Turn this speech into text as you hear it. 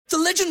The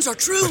legends are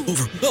true.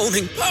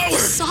 Overwhelming power!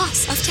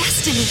 Sauce of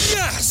destiny.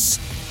 Yes!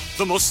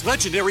 The most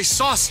legendary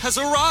sauce has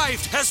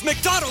arrived as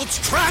McDonald's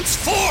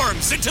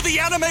transforms into the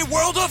anime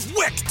world of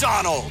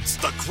WickDonald's.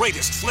 The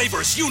greatest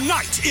flavors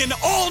unite in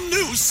all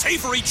new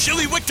savory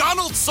chili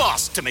McDonald's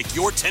sauce to make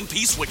your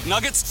 10-piece Wick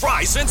Nuggets,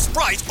 fries, and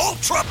Sprite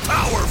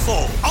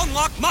ultra-powerful.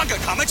 Unlock manga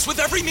comics with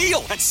every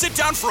meal and sit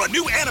down for a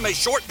new anime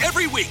short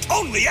every week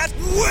only at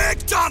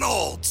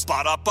WickDonald's.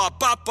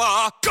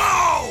 Ba-da-ba-ba-ba,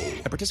 go!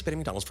 At participating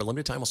McDonald's for a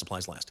limited time while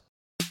supplies last.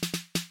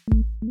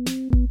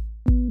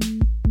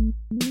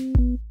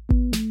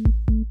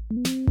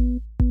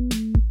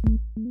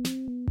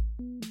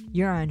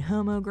 You're on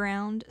Homo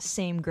Ground,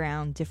 same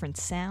ground, different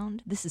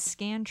sound. This is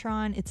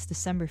Scantron. It's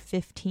December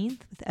 15th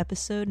with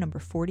episode number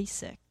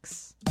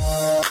 46.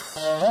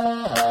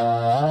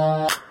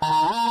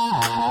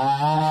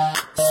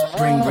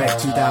 Spring Break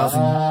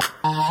 2000.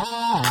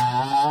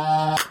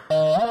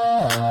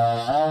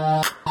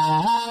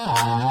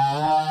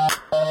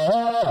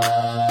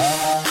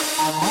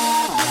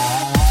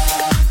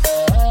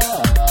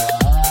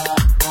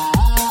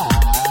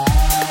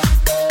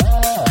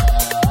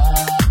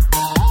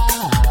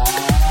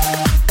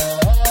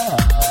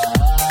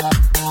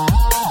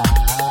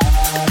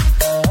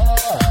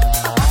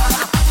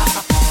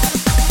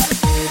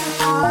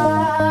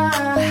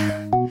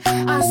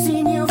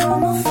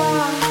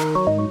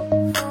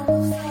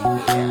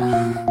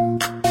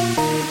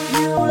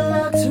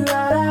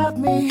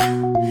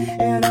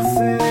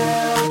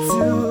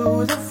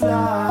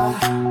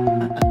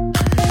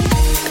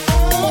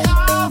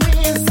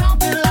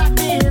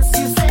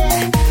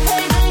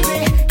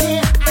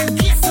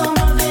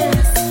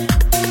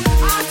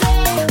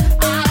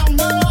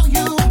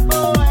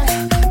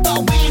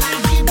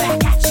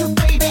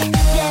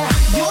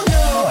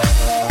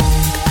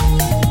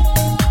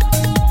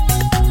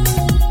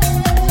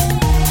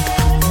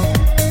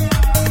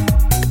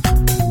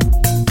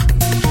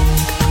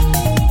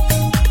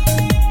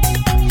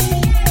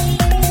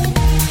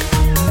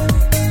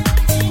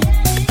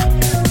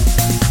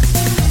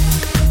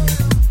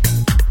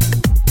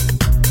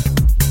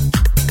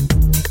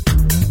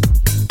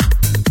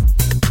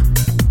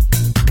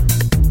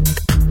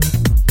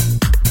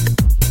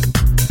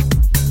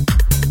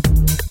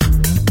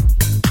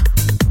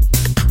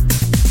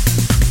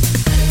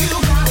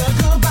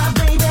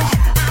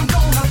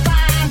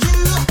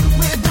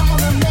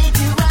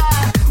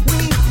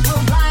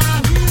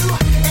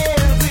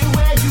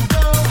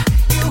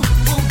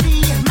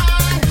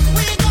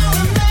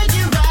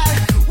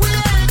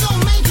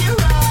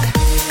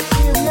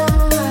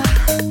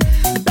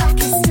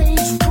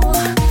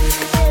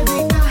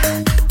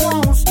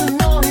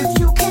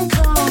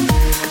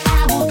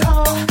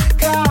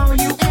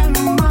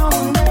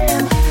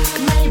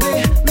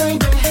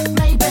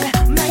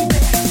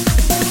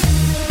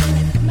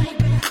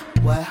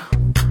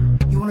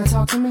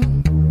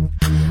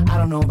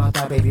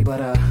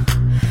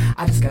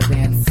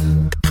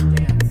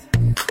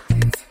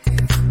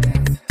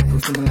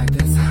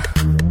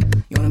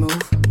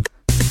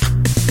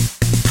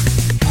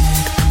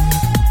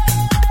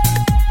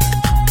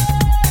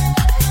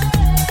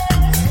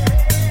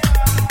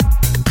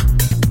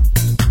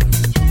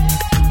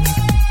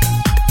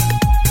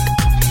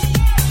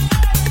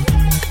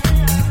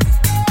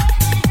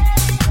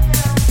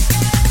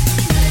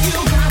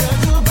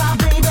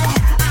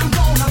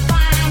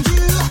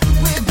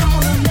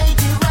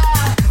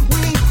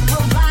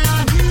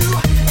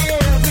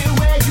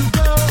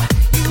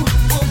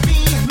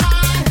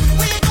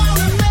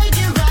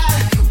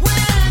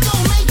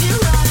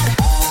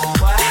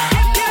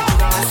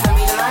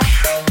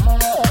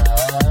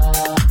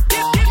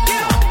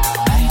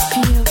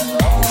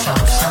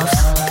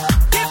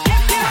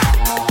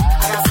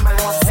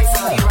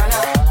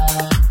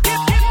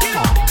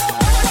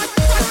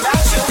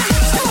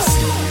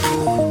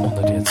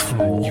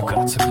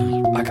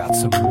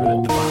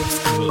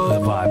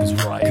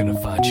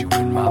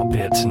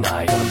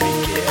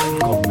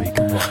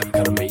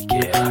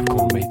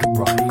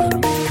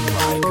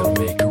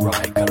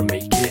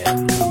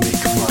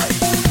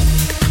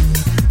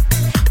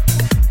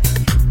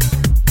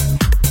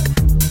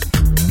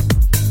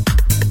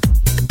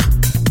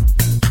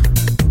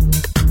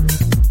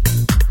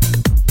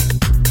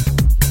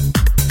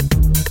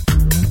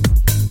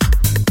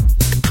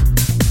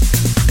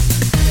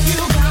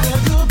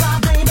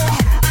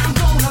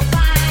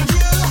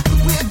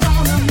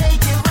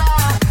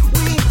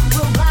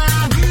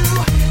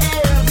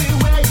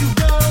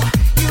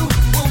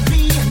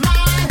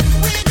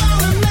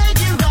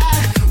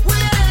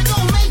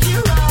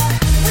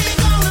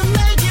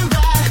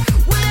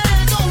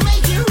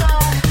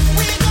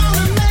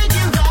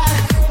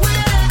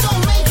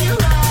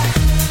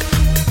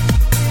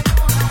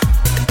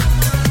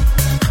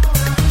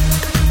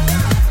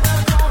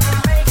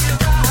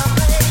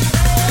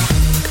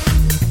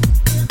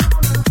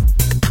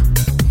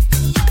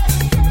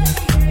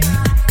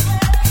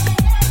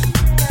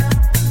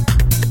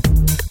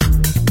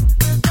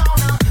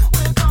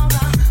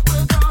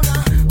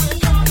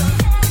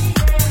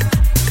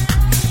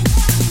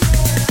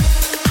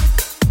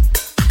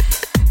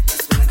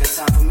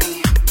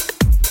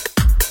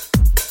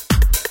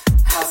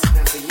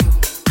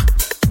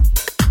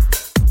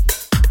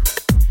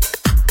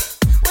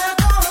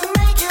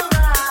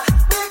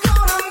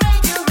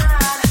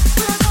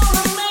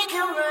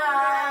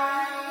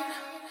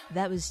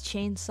 That was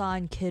Chainsaw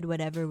and Kid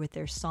Whatever with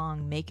their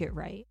song Make It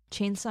Right.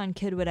 Chainsaw and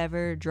Kid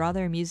Whatever draw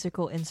their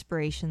musical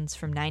inspirations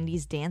from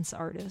 90s dance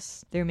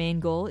artists. Their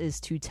main goal is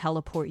to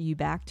teleport you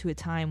back to a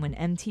time when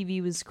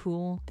MTV was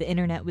cool, the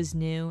internet was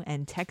new,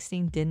 and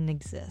texting didn't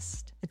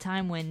exist. A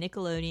time when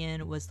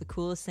Nickelodeon was the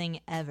coolest thing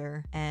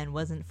ever and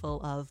wasn't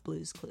full of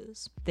Blue's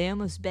Clues. They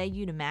almost beg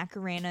you to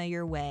Macarena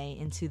your way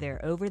into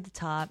their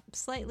over-the-top,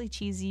 slightly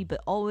cheesy,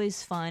 but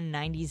always fun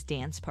 90s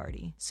dance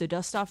party. So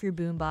dust off your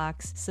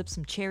boombox, sip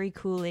some cherry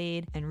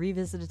Kool-Aid, and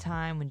revisit a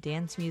time when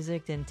dance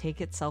music didn't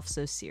take itself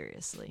so seriously.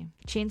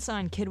 Chainsaw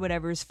and Kid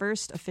Whatever's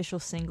first official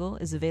single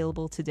is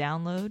available to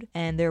download,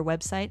 and their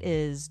website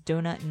is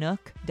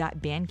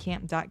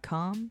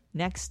donutnook.bandcamp.com.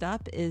 Next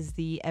up is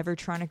the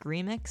Evertronic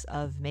remix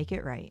of Make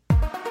It Right.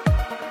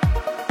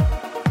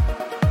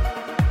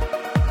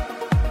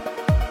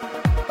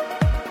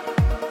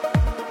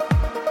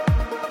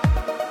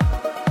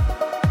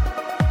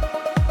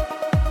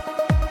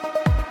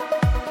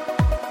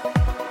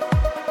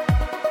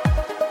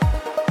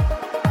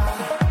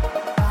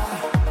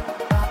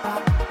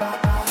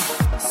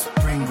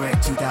 Spring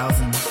Break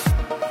 2000.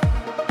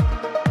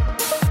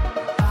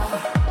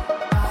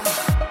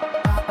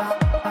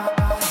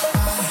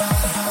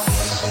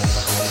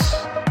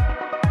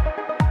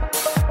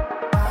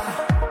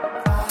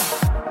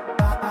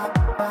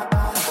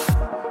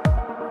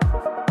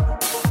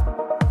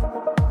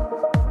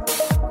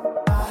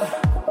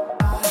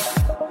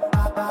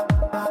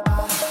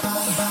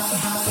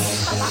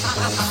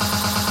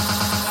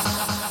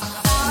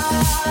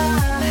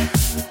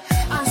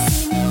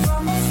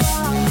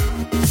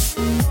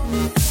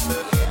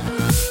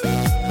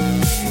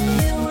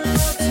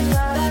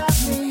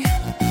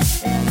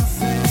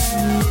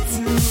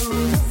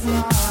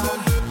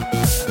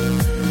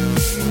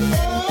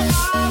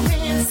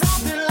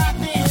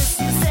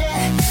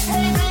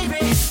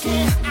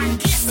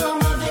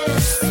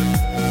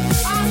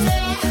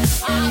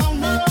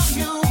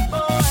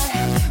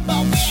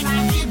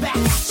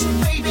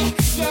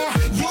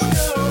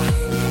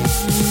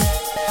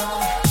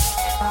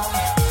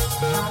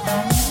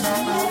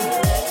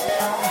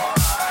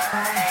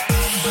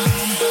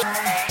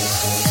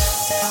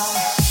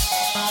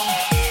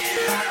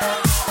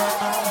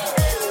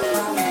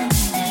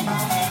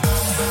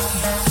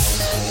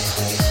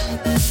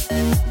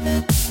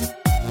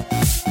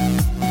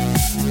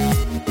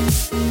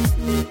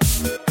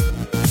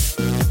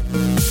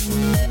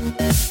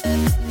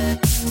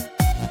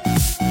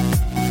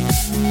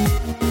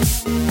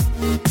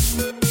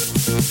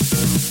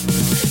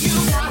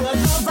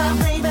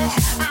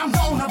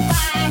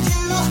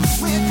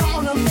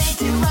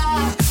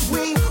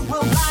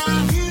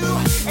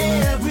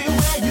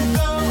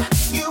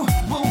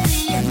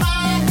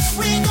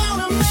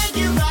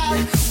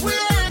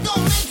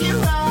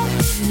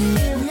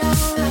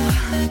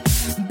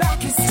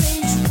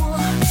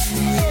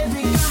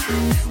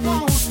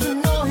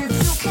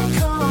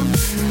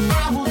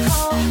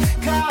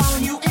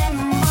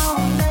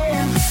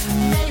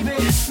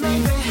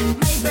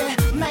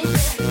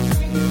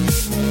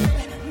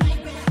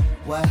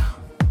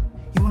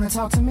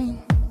 Talk to me?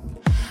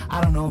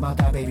 I don't know about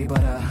that, baby, but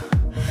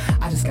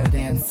I just gotta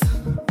dance.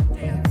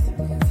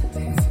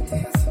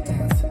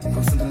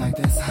 Go something like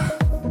this.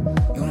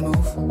 You wanna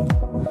move?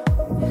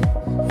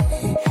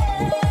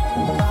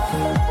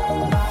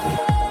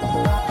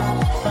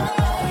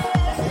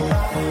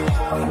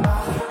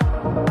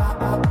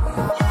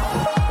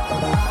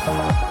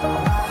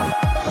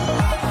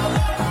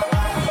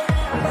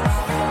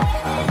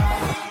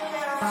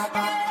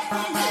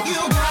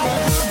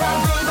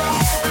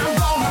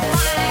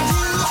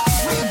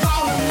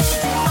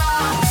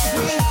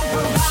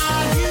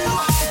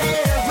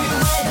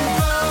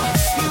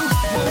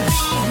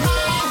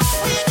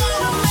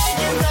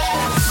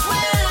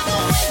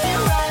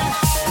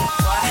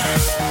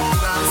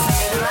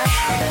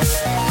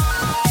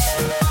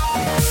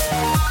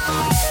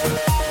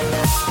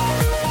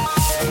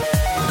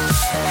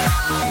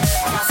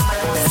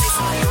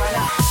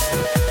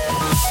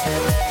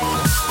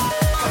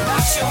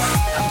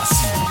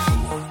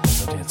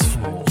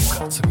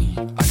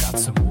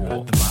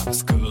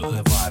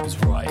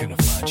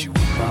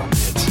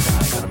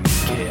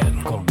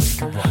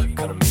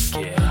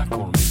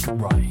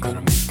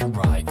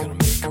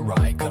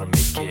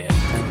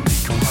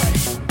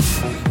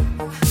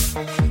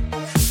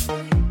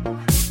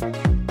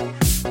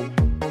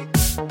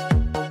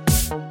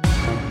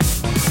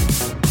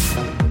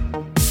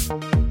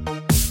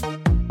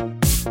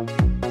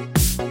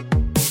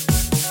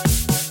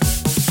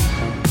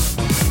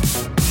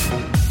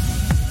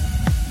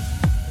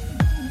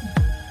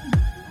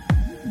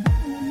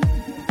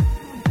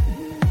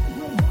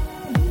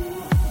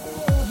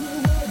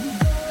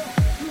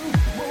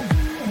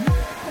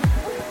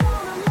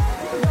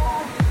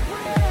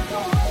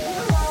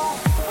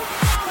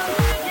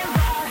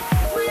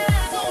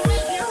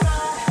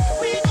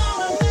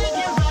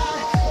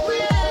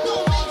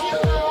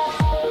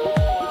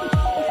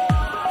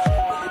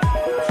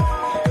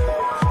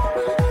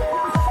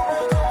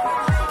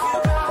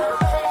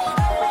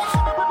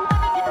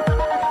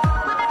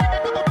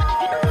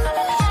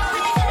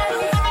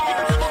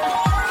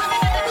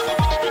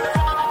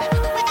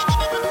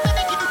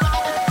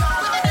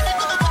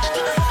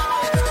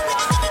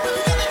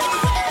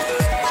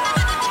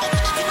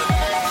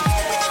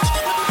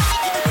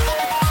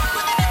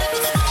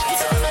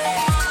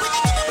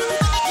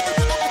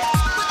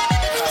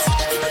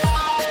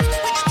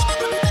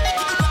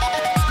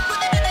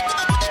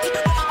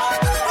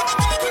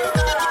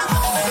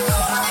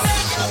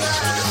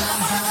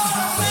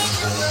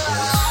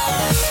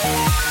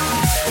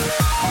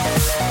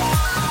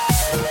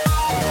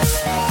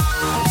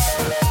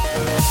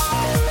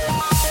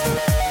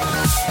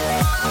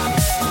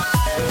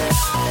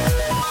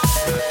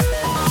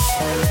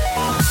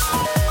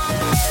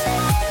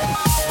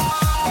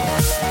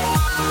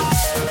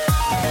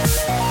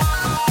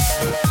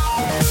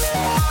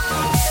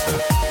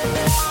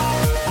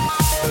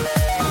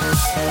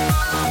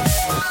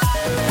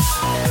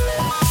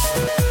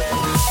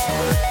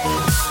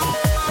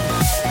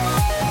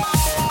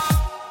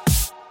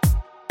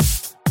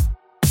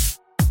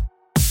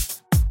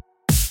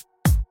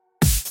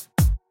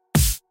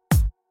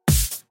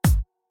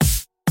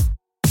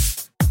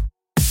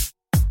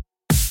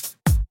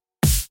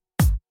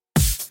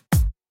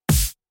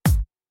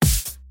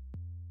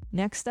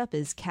 Next up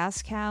is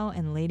Cascow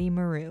and Lady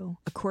Maru,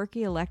 a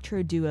quirky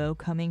electro duo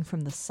coming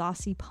from the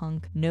saucy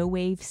punk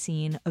no-wave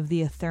scene of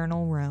the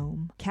Eternal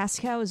Rome.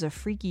 Cascow is a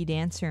freaky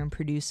dancer and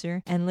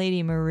producer, and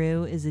Lady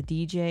Maru is a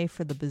DJ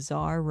for the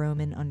bizarre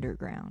Roman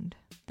underground.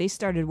 They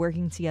started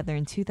working together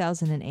in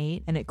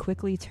 2008, and it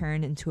quickly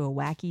turned into a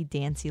wacky,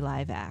 dancey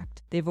live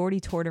act. They've already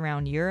toured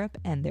around Europe,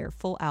 and their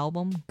full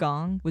album,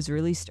 Gong, was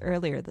released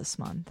earlier this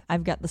month.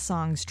 I've got the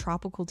songs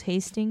Tropical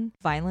Tasting,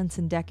 Violence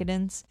and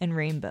Decadence, and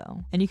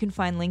Rainbow, and you can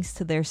find links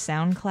to their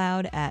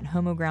SoundCloud at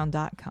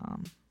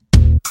homoground.com.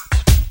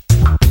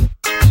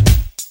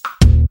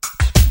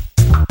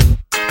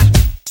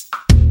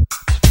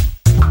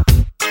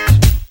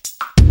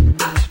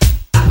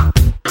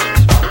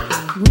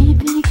 We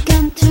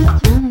began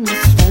to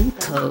understand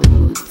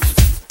codes,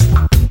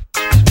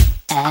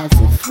 as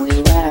if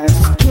we were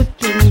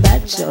skipping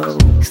bad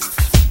jokes.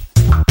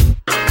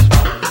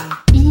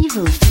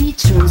 Evil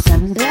features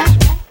and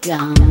black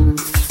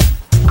guns,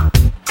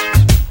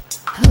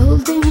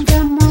 holding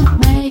them would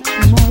make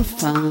more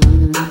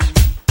fun.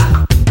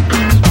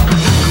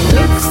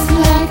 Looks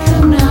like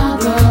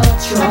another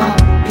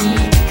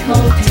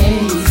tropical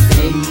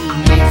tasting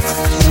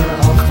mixture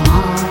of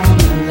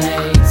arm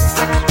legs.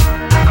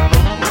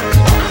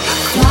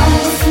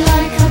 Flies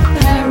like a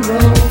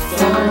barrel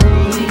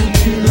falling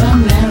to a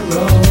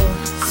narrow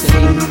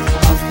sink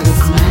of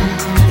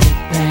cosmetic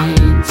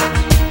paint.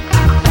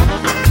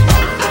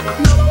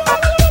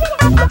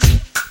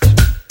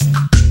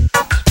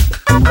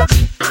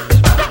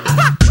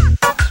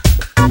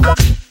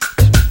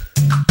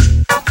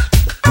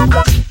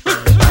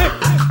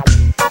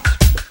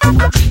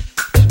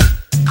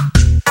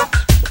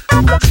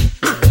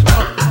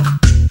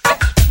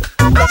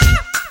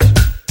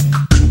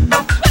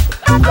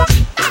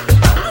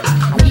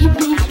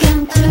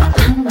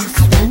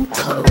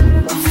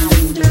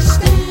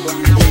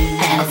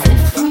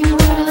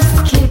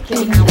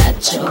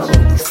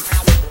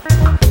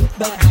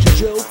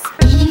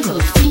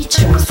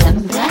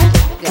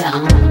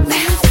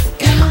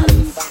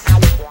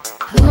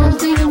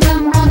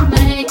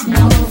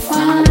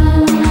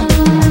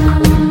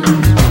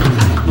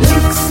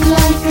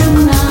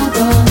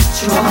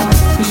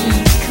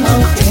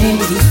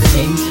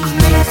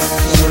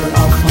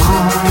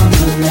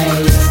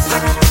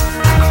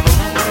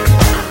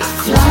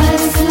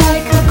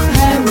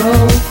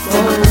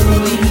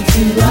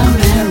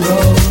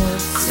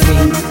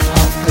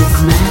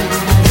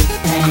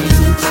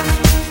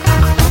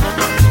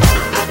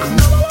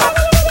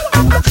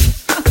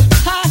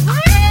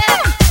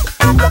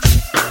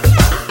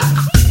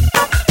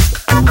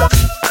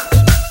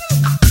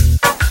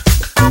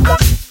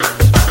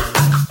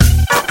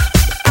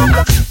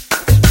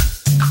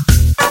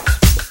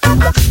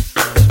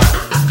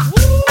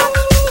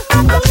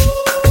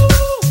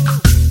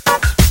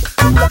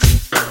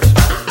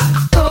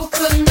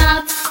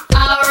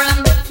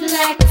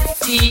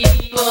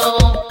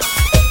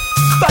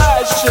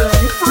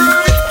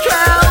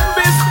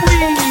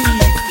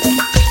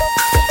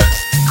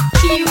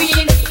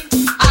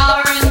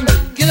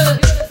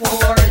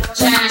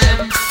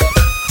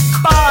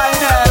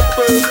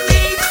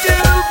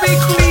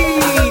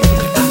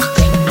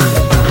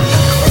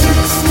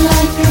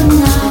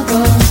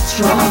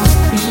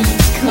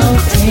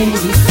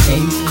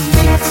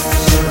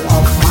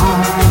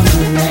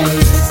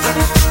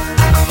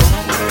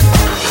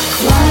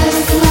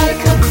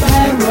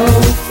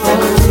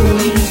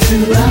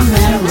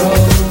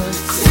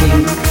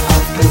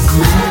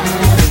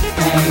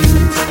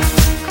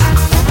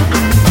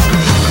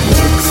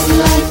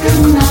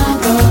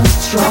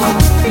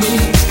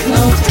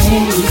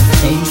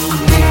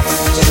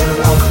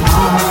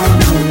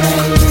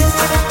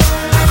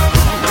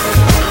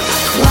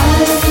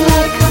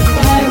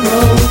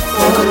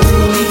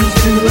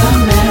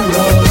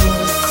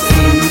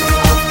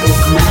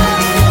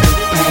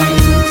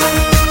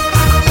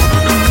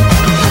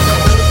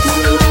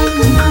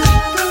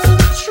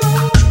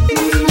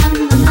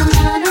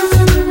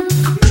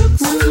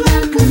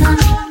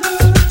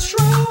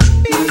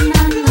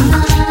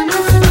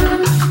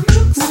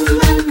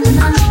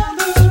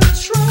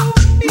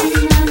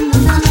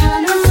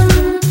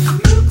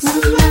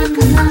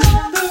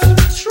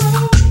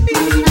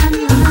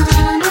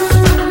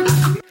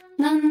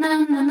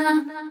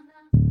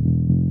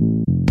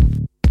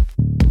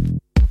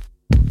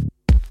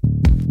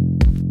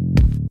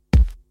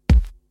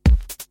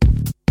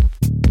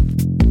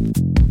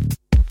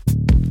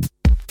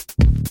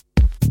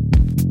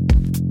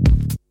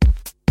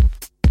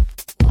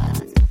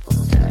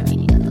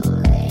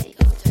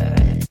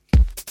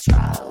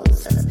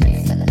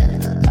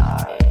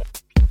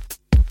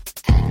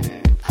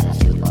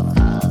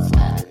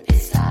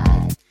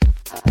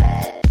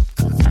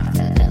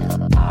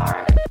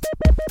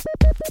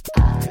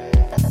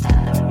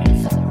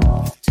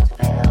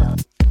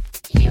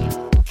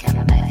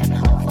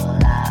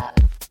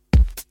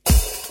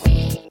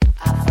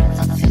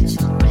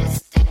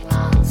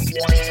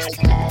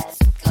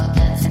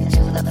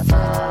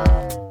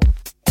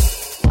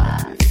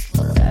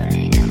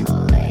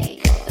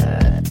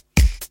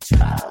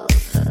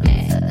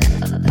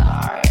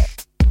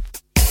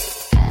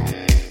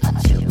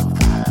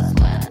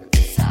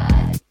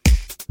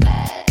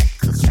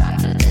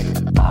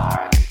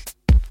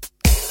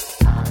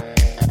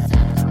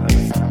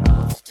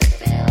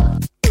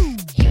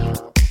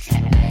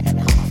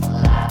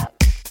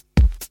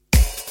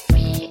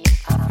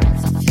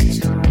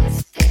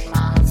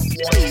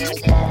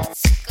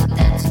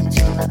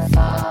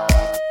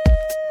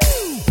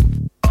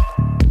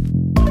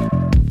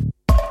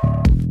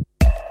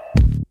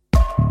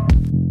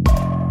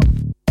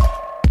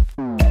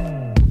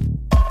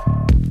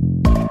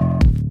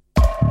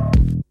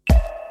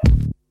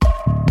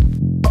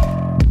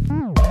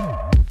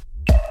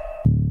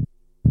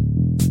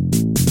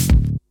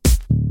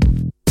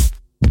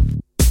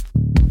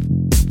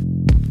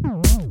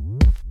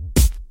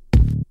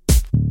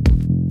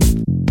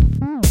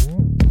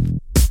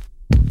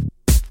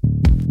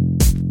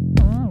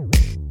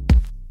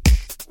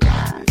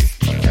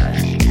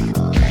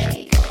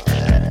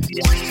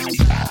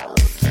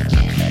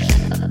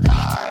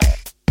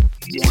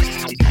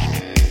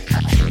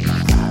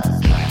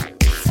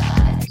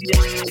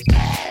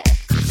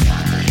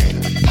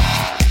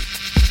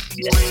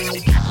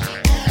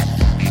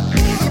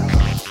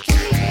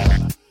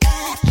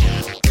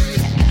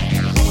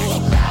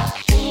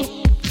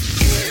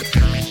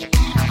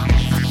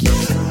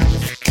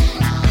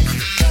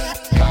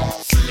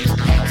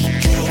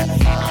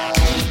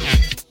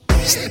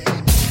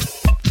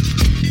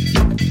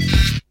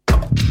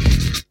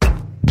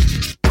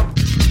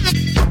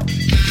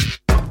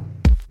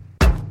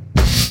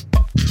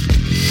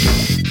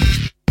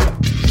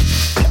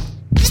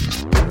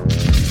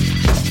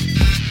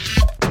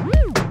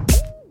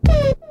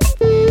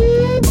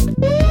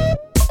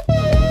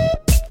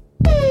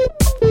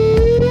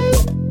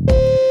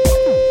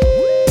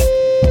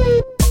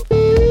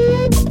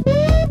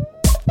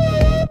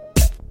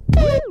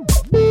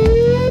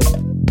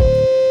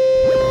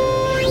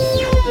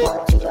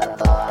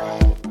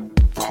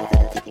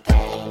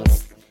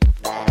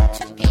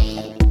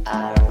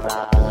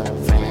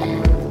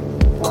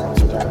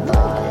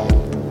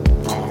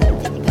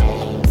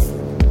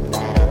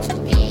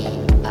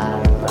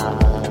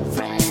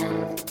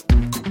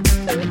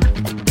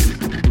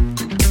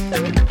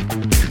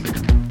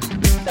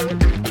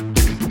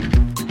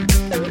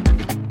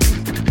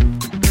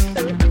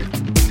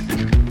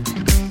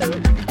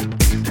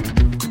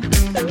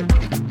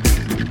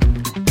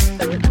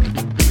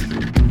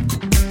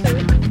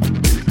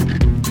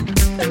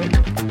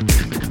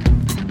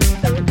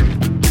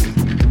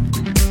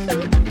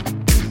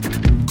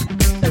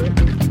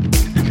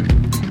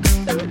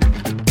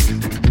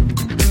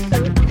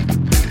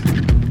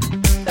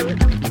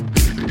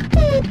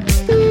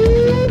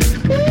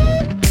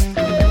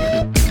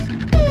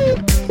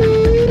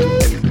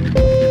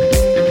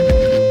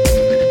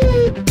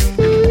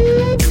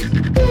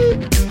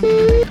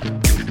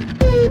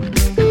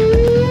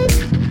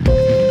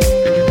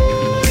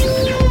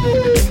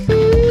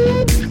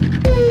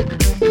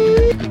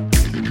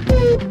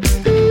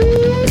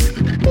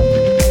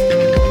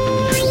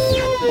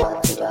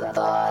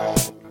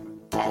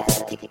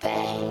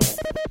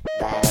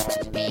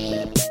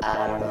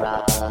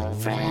 rubber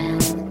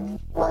friend.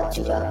 What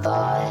you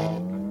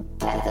avoid,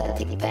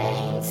 pathetic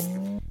pains.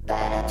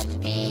 Better to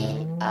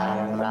be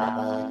a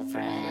rubber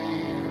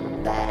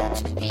friend. Better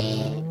to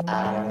be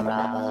a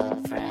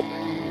rubber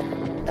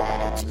friend.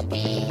 Better to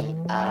be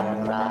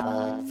a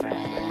rubber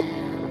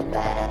friend.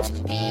 Better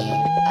to be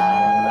a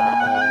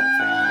rubber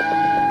friend.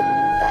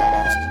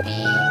 Better to be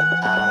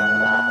a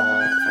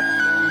rubber friend.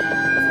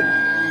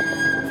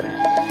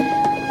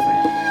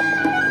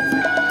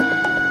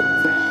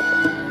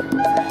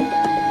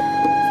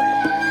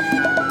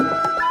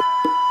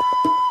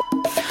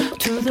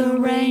 To the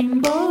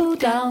rainbow,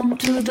 down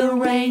to the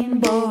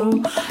rainbow,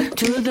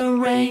 to the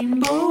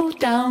rainbow,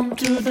 down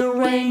to the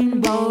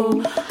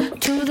rainbow,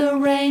 to the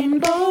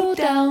rainbow,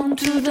 down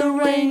to the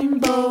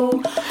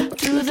rainbow,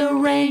 to the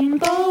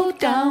rainbow,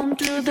 down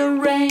to the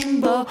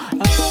rainbow.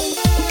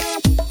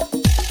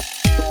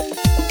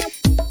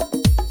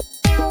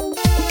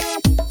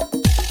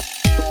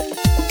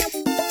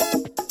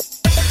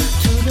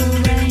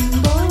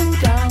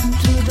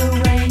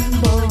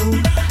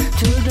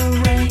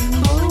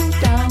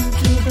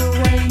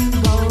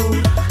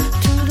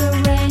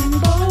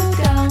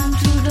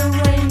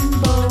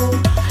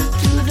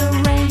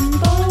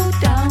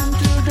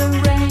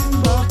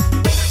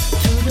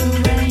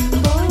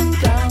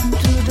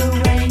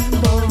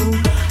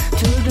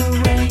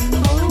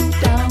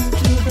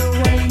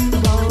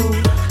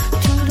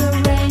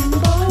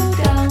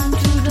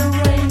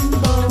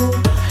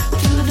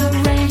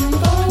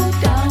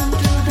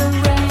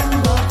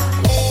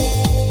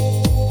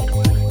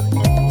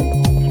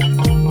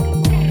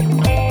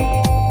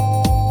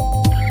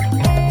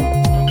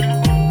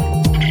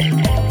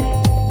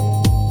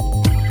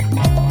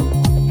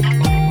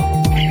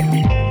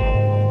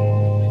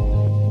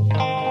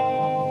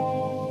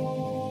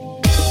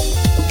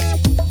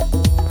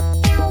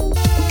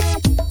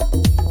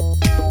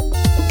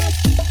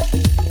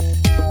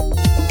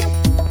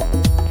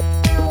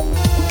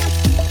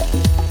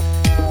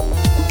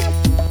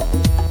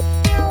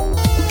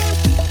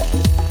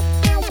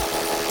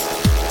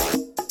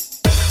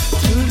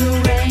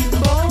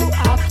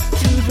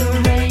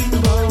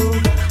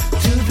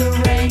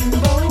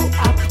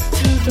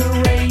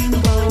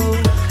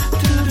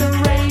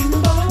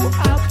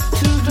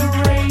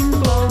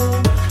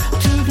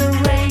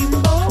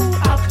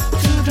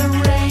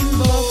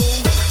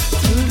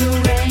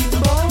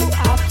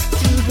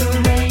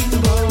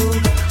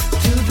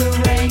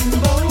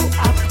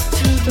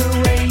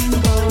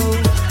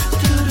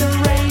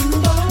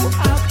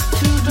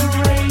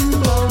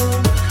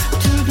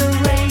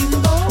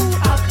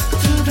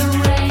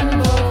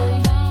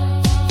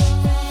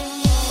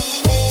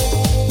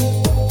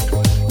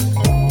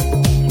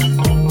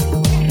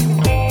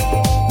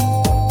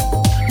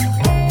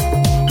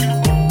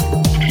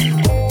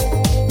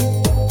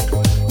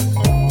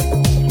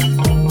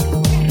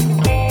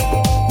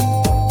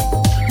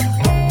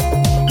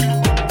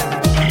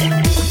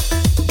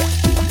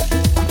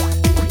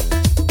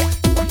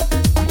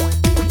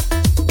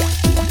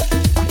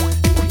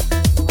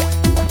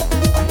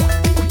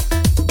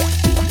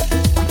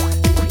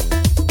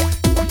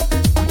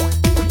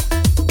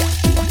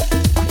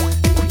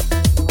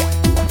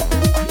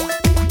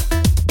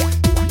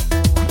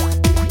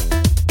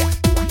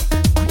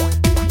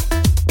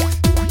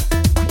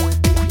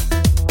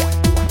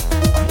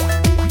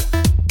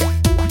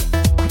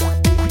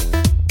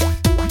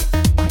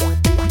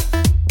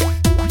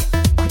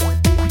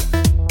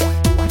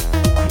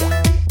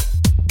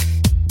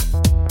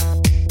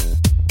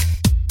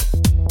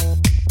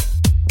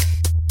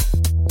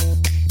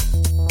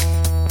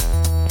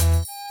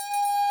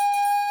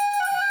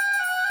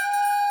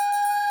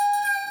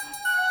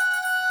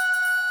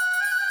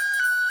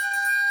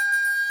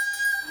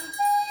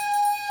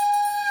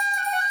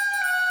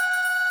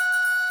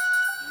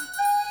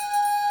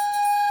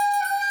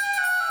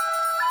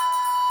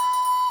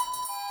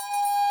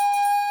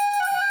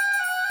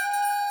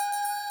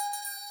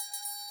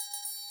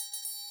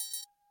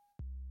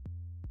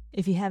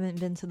 If you haven't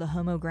been to the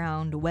Homo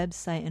Ground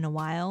website in a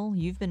while,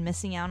 you've been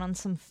missing out on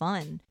some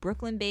fun.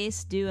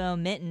 Brooklyn-based duo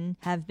Mitten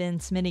have been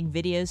submitting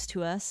videos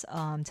to us,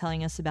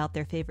 telling us about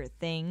their favorite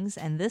things,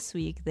 and this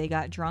week they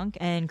got drunk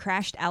and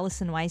crashed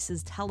Allison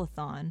Weiss's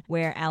telethon,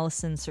 where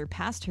Allison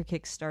surpassed her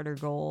Kickstarter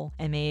goal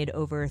and made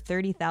over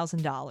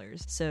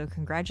 $30,000. So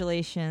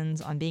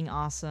congratulations on being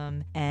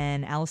awesome,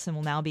 and Allison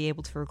will now be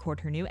able to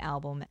record her new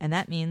album, and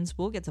that means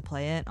we'll get to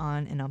play it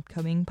on an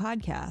upcoming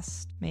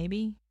podcast.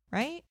 Maybe?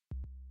 Right?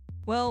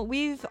 Well,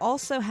 we've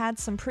also had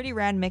some pretty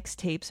rad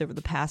mixtapes over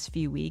the past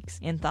few weeks.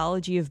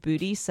 Anthology of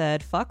Booty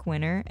said fuck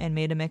winter and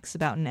made a mix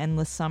about an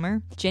endless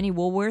summer. Jenny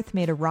Woolworth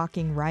made a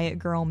rocking Riot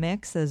Girl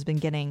mix that has been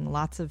getting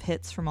lots of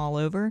hits from all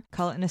over.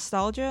 Call it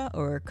nostalgia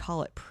or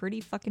call it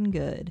pretty fucking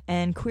good.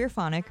 And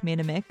Queerphonic made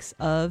a mix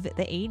of the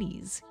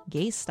 80s,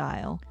 gay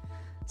style.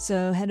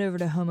 So head over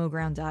to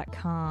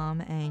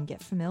homoground.com and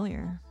get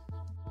familiar.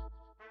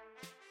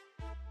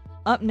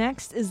 Up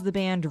next is the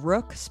band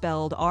Rook,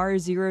 spelled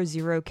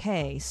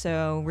R00K,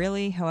 so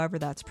really, however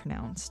that's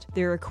pronounced.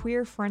 They're a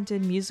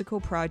queer-fronted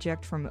musical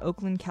project from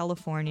Oakland,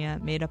 California,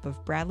 made up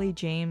of Bradley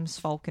James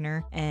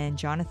Falconer and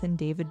Jonathan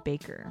David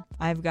Baker.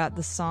 I've got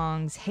the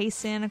songs Hey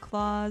Santa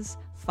Claus,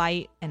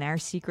 Fight, and Our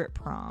Secret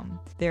Prom.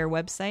 Their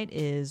website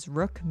is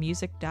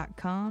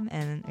rookmusic.com,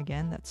 and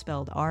again, that's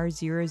spelled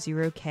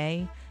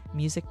R00K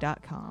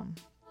music.com.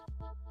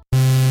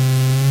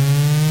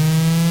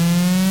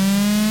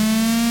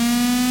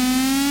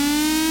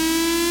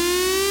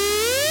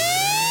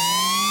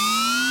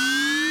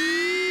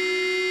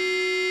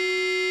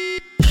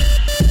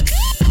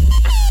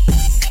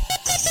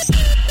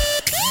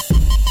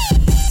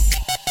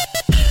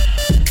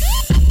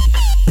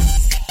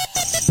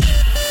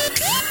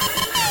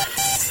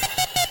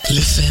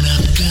 Listen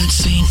up, good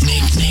Saint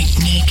Nick, Nick,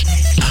 Nick.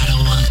 I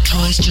don't want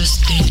toys, just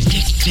dick,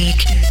 dick, dick.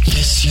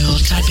 This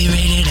Yuletide be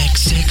rated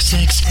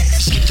XXX.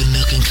 Skip the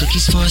milk and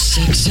cookies for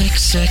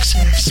 666.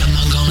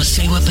 Someone gonna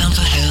say we're bound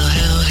for hell,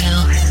 hell,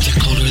 hell.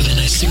 They're colder than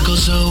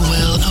icicles, oh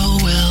well,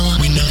 oh well.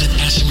 We know that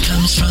passion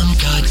comes from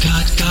God,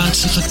 God, God.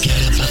 So forget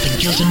about the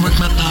guilt and work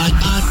my bod,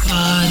 bod,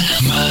 bod.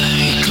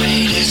 My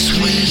greatest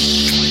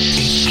wish,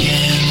 it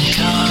can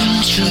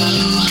come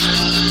true.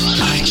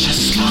 I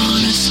just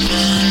wanna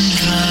spend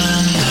the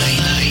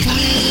night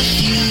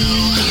with you.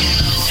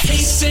 Hey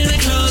Santa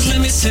Claus,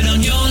 let me sit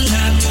on your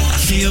lap. I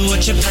feel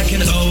what you're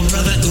packing, oh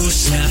brother, ooh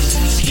snap.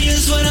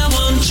 Here's what I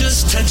want,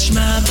 just touch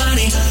my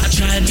body. I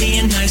tried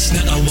being nice,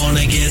 now I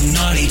wanna get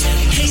naughty.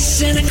 Hey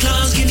Santa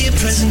Claus, give your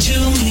present to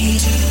me.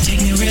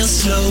 Take me real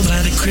slow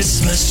by the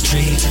Christmas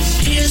tree.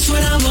 Here's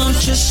what I want,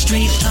 just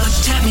straight up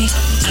tap me.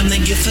 I'm the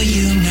gift for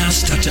you, now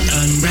start to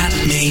unwrap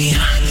me.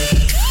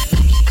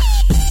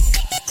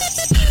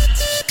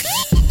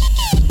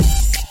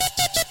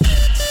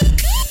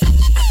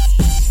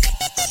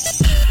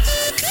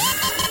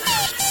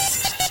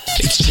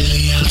 It's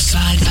chilly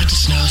outside, about to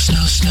snow,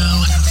 snow,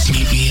 snow.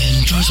 Meet me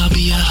indoors, I'll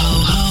be a ho,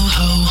 ho,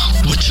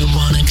 ho. What you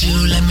wanna do,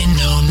 let me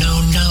know,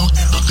 no, no.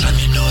 I'll climb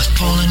your North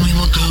Pole and we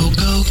will go,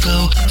 go,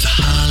 go. The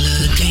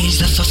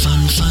holidays, that's for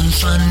fun, fun,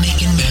 fun.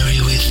 Making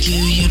merry with you,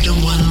 you're the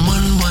one,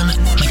 one, one.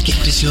 My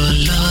gift is your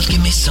love,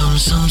 give me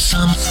some, some,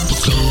 some.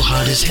 We'll go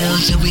hard as hell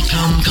till we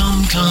come,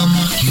 come, come.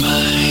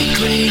 My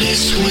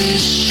greatest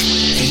wish,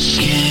 it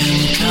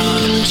can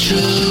come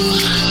true.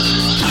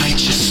 I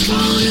just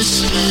wanna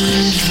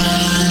spend the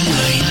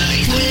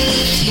night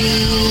with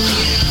you.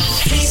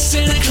 Hey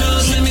Santa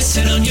Claus, let me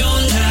sit on your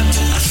lap.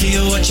 I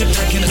feel what you're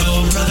packing,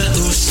 oh brother,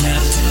 ooh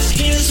snap.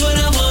 Here's what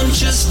I want,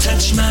 just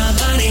touch my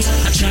body.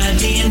 I tried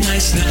being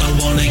nice, now I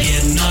wanna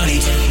get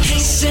naughty. Hey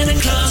Santa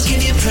Claus,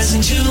 give your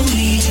present to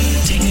me.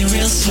 Take me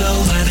real slow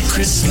by the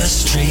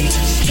Christmas tree.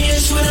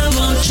 Here's what I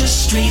want,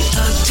 just straight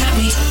up tap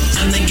me.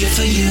 I'm the gift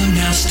for you,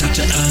 now start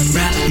to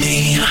unwrap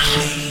me.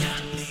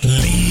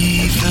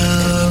 Leave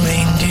the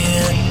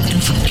reindeer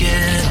and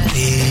forget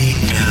the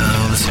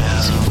elves.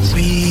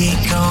 We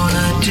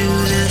gonna do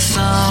this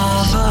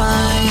all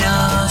by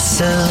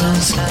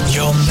ourselves.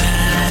 Your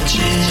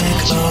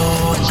magic,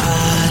 oh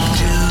I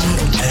do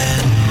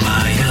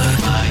admire.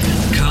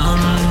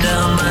 Come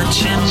down my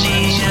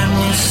chimney and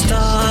we'll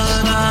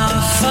start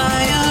our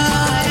fire.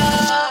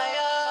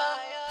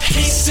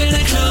 Hey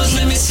Santa Claus,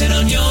 let me sit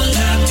on your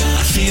lap.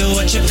 I feel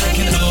what you're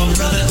packing, oh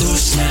brother, ooh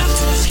snap.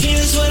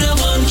 Here's what I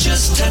want,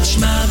 just touch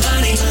my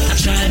body. I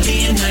tried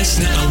being nice,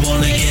 now I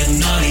wanna get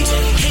naughty.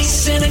 Hey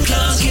Santa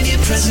Claus, give your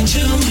present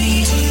to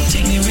me.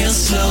 Take me real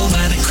slow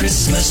by the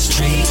Christmas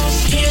tree.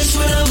 Here's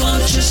what I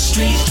want, just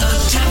straight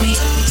up tap me.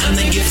 I'm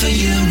the gift for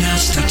you, now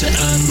start to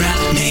unwrap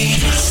me.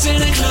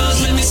 Santa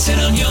Claus, let me sit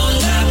on your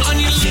lap. I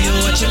feel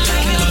what you're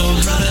packing, oh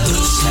brother,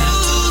 ooh snap.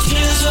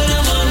 Here's what I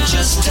want,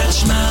 just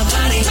touch my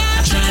body.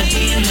 I tried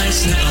being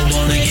nice, now I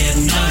wanna get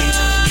naughty.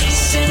 Hey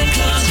Santa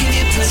Claus, give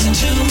your present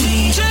to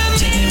me.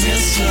 Take me real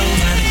slow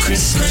by the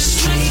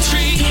Christmas tree.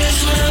 Here's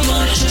what I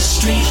want, just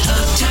straight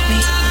up tap me.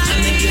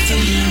 I'm the gift for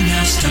you,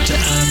 now start to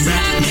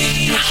unwrap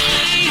me.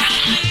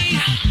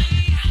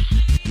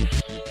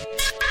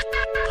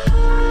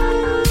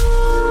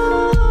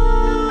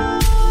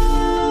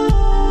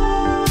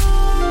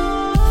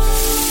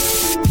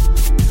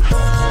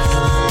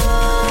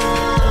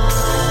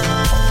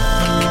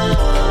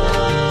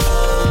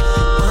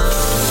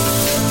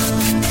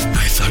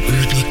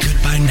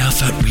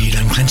 Thought we'd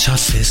unclench our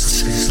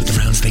fists, but the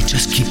rounds they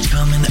just keep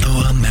coming.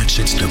 Oh, our match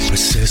it still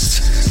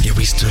persists. Yeah,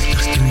 we stood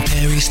duck and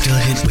parry, still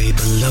hit way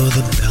below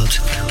the belt.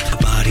 Our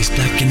bodies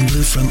black and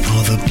blue from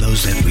all the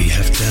blows that we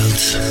have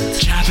dealt.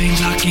 Jabbing,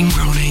 blocking,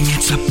 groaning,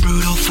 it's a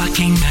brutal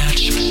fucking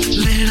match.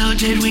 Little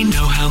did we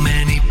know how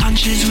many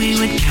punches we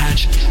would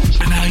catch.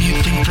 And now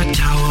you think the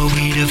tower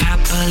we'd have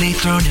happily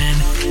thrown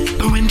in.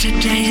 But when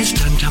today is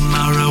done,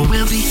 tomorrow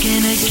we'll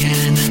begin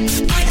again.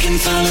 I can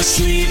fall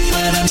asleep,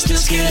 but I'm still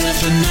scared of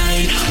the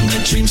night. My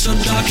dreams so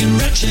dark and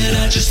wretched,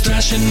 I just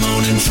thrash and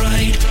moan in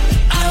fright.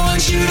 I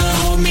want you to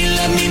hold me,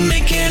 let me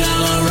make it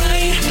all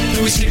alright.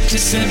 We stick to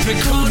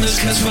separate corners,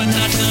 cause we're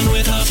not done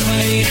with our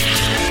fight.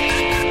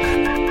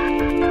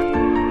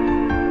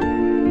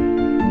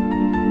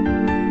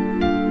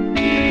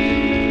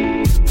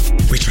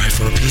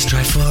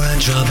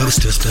 are, but we're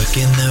still stuck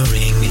in the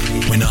ring.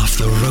 When off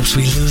the ropes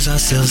we lose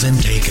ourselves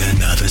and take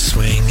another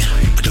swing.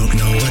 I don't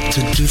know what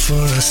to do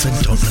for us, I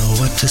don't know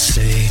what to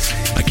say.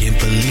 I can't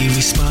believe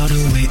we spot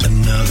away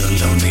another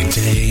lonely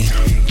day.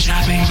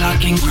 Jabbing,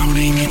 blocking,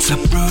 groaning, it's a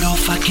brutal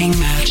fucking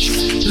match.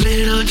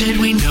 Little did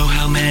we know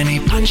how many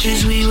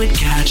punches we would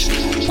catch.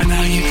 And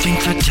now you think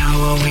the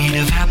tower we'd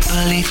have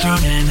happily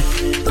thrown in.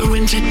 But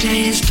when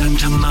today is done,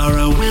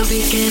 tomorrow will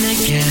begin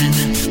again.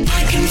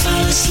 I can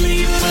fall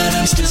asleep, but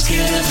I'm still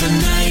scared of the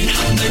night.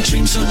 My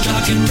dreams so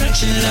dark and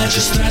wretched, I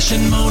just thrash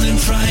and moan in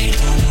fright.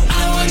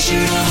 I want you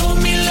to hold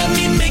me, let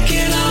me make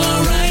it all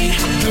alright.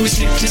 But we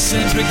stick to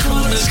separate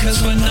corners,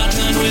 cause we're not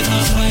done with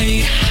our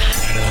fight.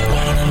 I don't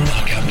wanna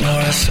knock out nor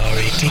a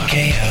sorry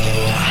TKO.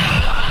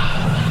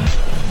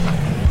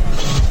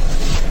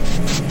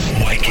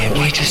 Why can't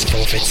we just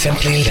forfeit,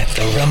 simply let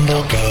the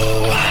rumble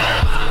go?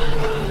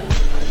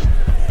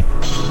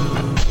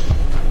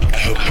 I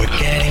hope we're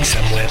getting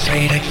somewhere,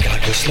 pray to God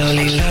we're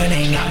slowly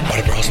learning. What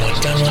a brawl's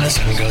not done when the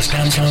sun goes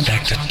down, so I'm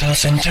back to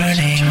toss and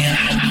turning.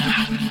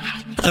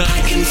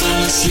 I can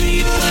fall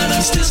asleep, but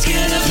I'm still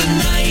scared of the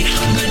night.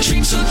 My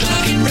dreams so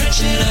dark and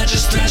wretched, I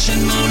just thrash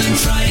and moan in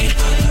fright.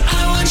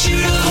 I want you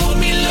to hold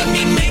me, let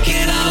me make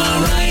it all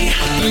alright.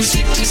 We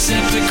stick to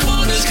separate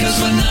corners, cause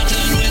we're not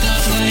done with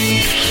our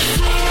fight.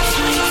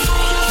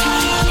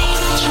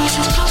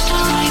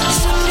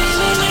 Someday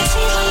we might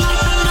see the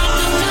light, but not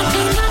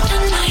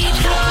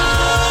tonight.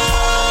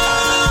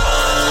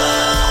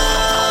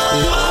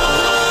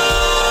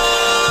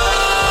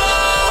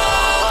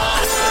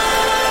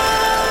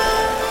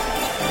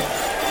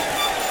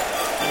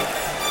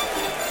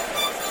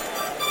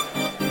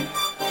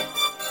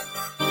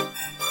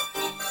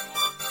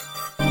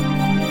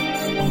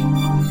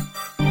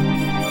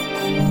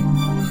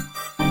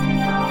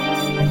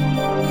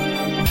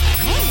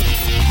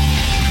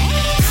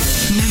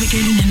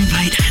 Get an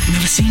invite,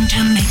 never seem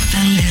to make the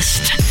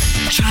list.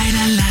 Try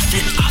to laugh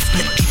it off,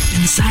 but deep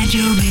inside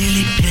you're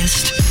really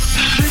pissed.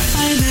 Hurt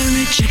by the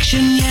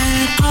rejection,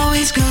 yeah, it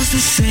always goes the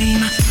same.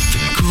 The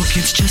cool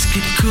kids just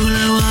get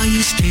cooler while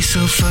you stay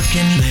so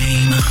fucking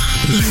lame.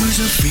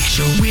 Loser, freak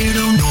show,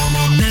 weirdo,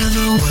 normal,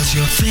 never was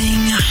your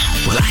thing.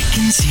 Well, I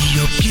can see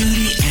your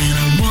beauty and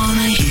I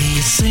wanna hear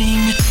you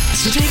sing.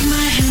 So take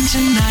my hand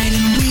tonight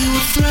and we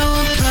will throw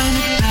a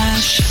private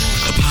bash.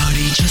 A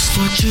party just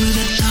for two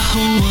that the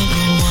whole world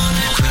will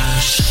wanna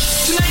crash.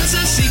 Tonight's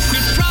a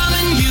secret prom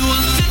and you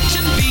are fit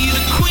to be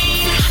the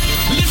queen.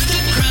 Lift the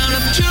crown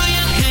up to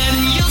your head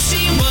and you'll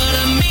see what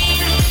I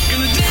mean.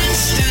 Gonna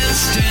dance,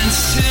 dance, dance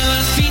till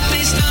our feet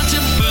they start to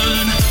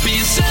burn.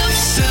 Be yourself,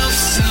 self,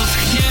 self,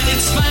 yeah,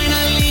 it's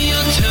finally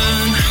your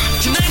turn.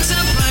 Tonight's a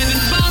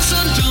private ball, so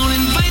don't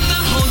invite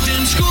the whole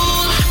damn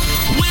school.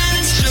 When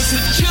it's just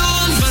the two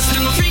of us,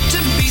 then we're free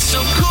to be so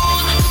cool.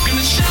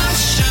 Gonna shout,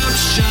 shout,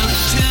 shout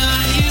till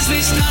our ears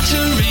they start to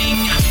ring.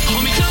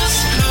 Hold me close,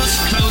 close,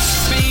 close,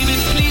 baby,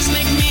 please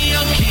make me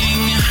your king.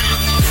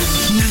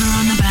 Never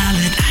on the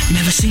ballot,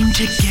 never seem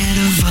to get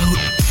a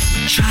vote.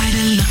 Try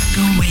to look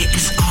away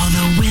as all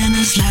the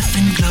winners laugh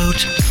and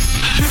gloat.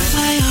 Hurt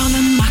by all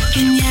the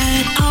mocking,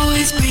 yeah, it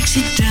always breaks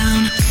you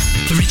down.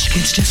 The rich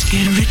kids just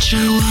get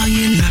richer while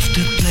you left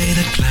to play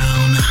the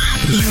clown.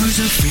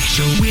 Loser, freak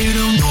show,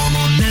 weirdo,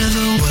 normal,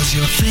 never was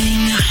your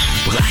thing.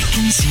 Well, I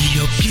can see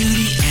your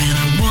beauty and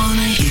I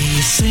wanna hear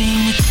you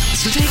sing.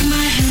 So take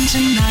my hand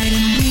tonight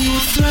and we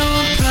will throw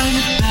a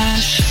private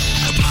bash.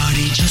 A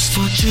party just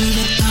for two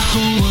that the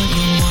whole world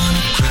will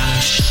wanna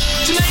crash.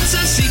 Tonight's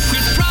a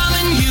secret prom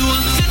and you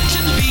are fit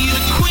to be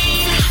the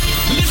queen.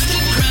 Lift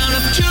the crown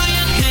up to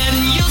your head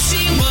and you'll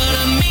see what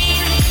I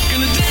mean.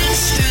 Gonna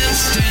dance,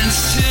 dance, dance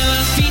till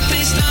our feet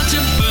they start to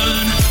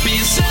burn.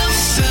 Be yourself,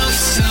 self,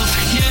 self,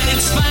 yeah,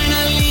 it's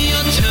finally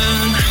your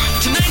turn.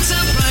 Tonight's a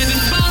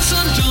private ball, so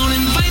don't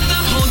invite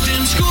the whole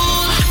damn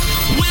school.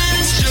 When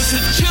it's just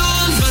the two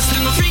of us,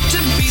 then we're free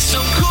to be so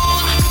cool.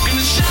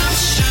 Gonna shout,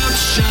 shout,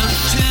 shout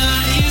till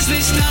our ears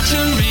they start to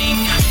ring.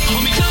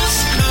 Hold me close,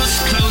 close,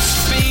 close,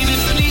 baby,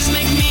 please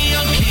make me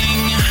your king.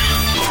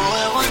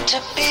 Oh, I want to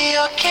be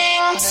your king.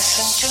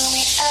 Listen to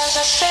me as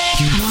I sing.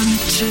 You want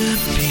to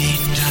be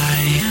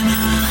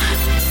Diana,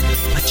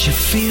 but you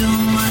feel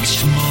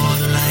much more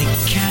like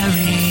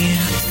Carrie.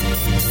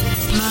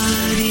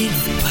 Bloodied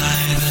by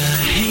the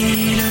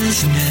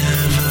haters,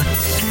 never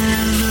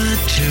ever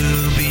to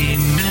be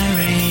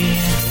merry.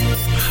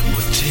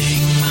 Well,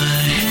 take my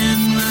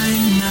hand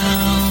right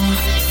now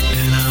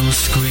and I'll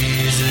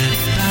squeeze it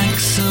back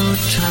so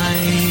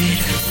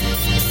tight.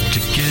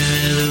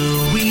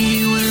 Together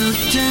we will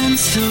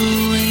dance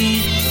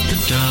away the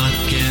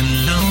dark and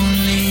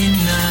lonely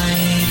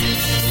night.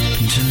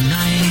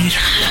 Tonight,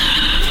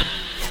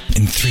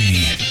 In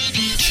 3,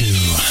 2.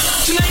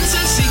 tonight's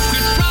a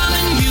secret prom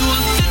and you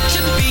are fit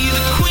to be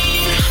the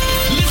queen.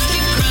 Lift the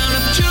crown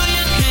up to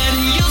your head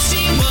and you'll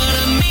see what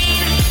I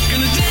mean.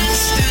 Gonna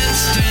dance,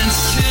 dance, dance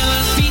till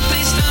our feet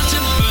they start to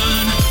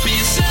burn. Be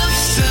yourself,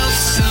 self,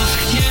 self,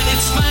 yeah,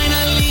 it's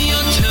finally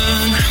your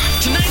turn.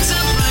 Tonight's a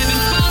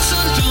private ball, so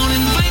don't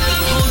invite the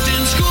whole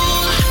damn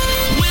school.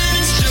 When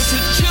it's just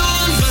the two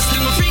of us,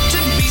 then we're free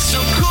to be so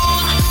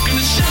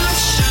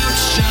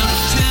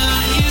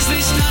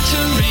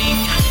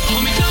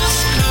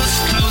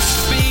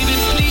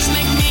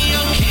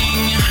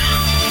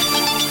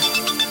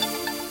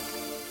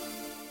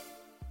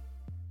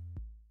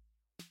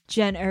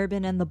Jen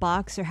Urban and The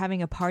Box are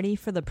having a party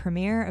for the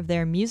premiere of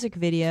their music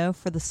video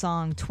for the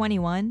song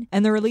 21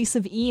 and the release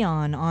of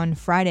Eon on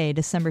Friday,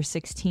 December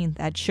 16th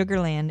at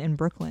Sugarland in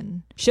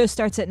Brooklyn. Show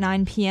starts at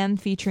 9 p.m.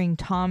 featuring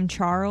Tom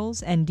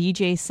Charles and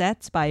DJ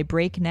sets by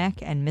Breakneck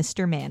and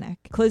Mr. Manic.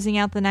 Closing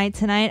out the night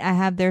tonight, I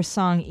have their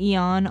song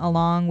Eon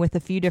along with a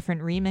few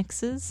different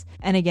remixes.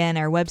 And again,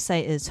 our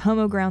website is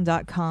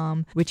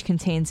homoground.com, which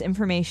contains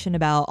information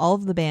about all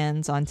of the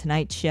bands on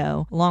tonight's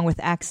show, along with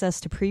access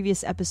to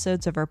previous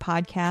episodes of our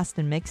podcast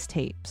and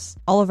mixtapes.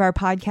 All of our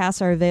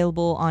podcasts are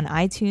available on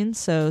iTunes,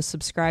 so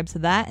subscribe to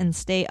that and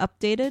stay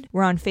updated.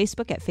 We're on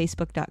Facebook at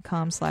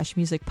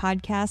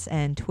facebook.com/musicpodcasts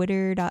and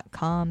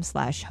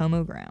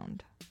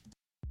twitter.com/homoground.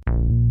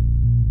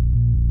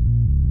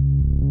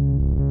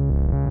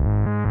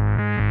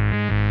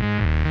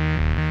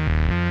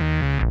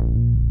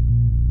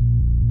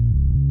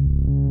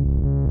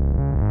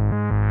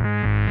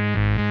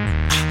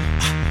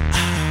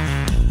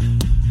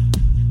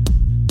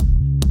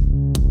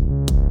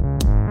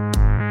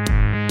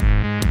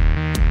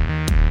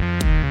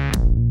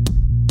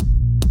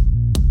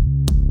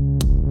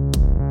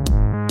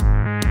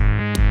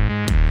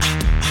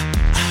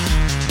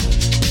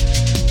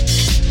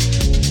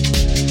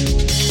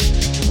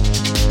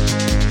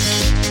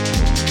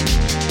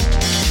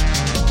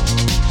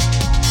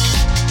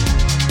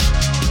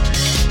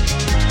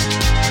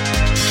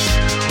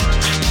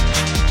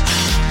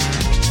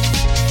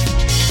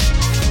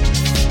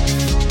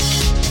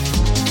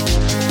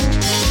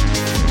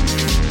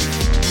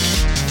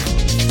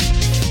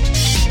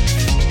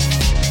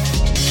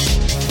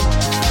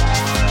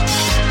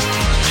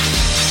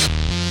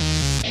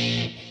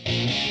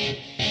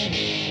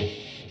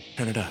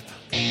 Turn it up.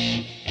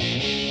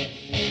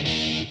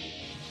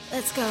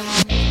 Let's go.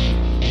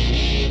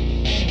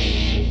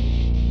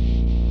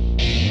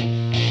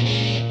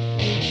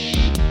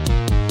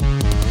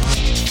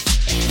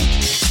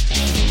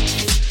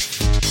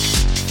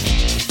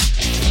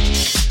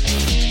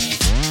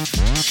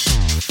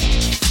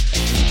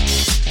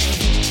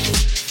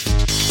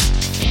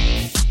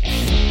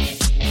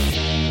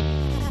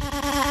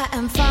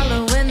 I'm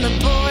following the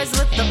boys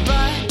with the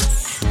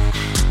butts.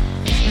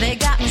 They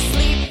got me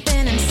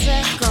sleeping in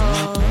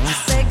circles.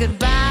 Say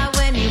goodbye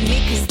when you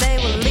meet, 'cause they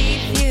will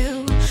leave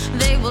you.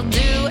 They will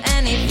do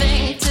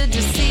anything to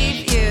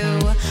deceive you.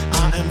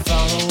 I am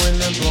following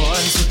the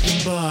boys with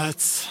the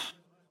butts.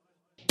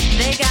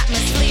 They got me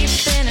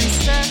sleeping in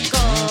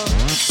circles.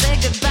 Say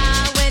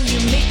goodbye when you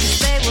meet, 'cause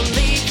they will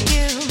leave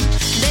you.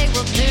 They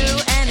will do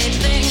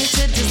anything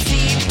to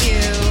deceive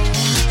you.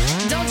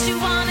 Don't you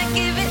wanna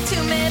give it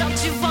to me?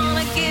 Don't you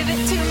wanna give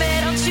it to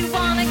me? Don't you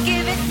wanna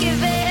give it,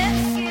 give it?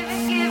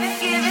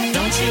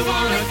 Don't you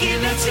wanna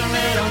give it to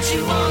me? Don't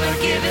you wanna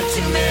give it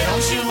to me?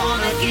 Don't you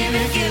wanna give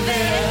it, give it?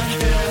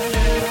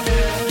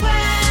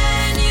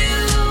 When you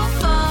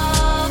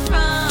fall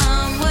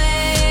from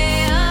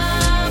way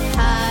up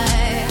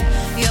high,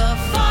 you're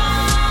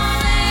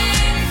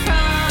falling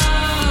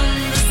from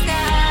the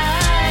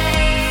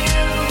sky.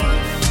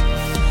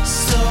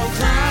 So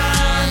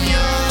climb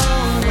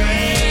your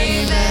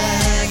way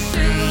back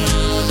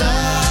through the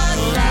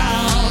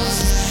clouds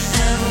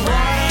and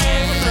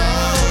wipe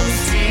those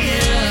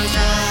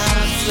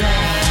teardrops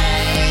dry.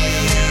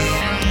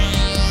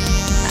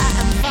 I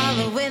am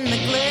following the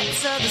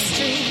glitz of the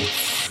streets.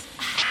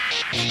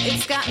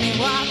 It's got me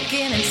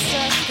walking in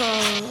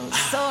circles.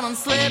 So don't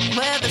slip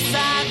where the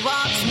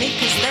sidewalks meet,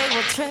 'cause they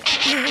will trip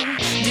you.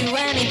 Do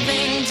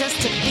anything just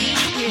to beat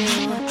you.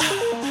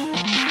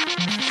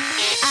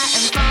 I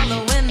am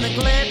following the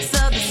glitz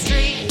of the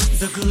streets.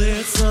 The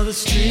glitz of the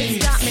streets.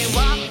 It's got me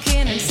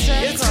walking in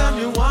circles. It's got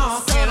me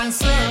walking so don't in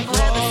slip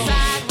where the circles.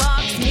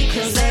 sidewalks meet,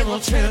 'cause they will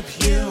trip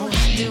you.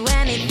 Do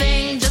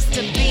anything just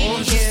to beat Oh,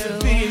 you. just to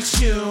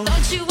beat you.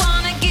 Don't you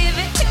wanna give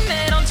it to me?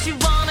 Don't you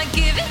wanna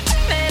give it to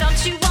me?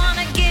 Don't you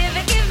wanna give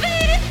it, give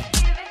it?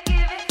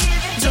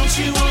 Don't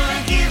you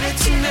wanna give it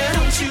to me?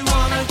 Don't you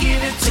wanna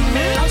give it to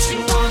me? Don't you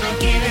wanna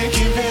give it,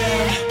 give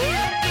it?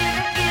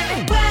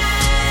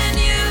 When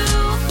you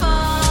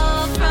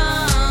fall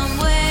from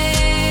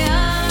way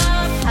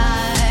up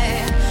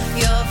high,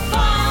 you're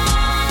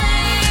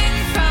falling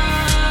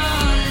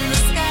from the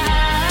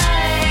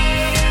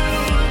sky.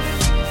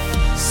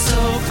 So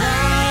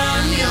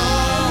climb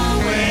your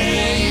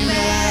way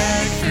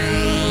back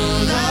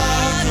through the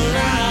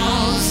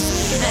clouds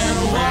and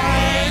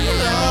wipe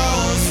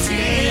those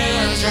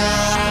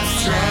teardrops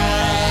dry.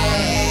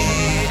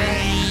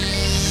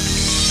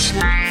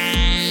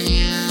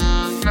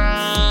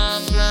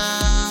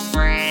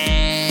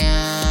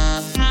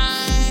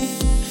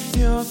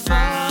 You're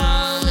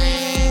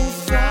falling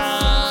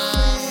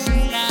from the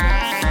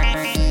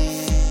sky.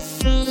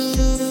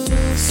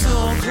 So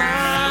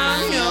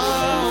climb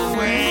your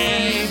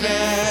way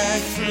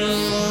back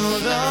through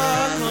the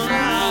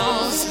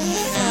clouds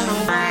and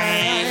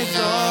wipe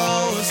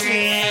those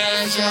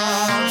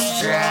teardrops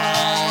dry.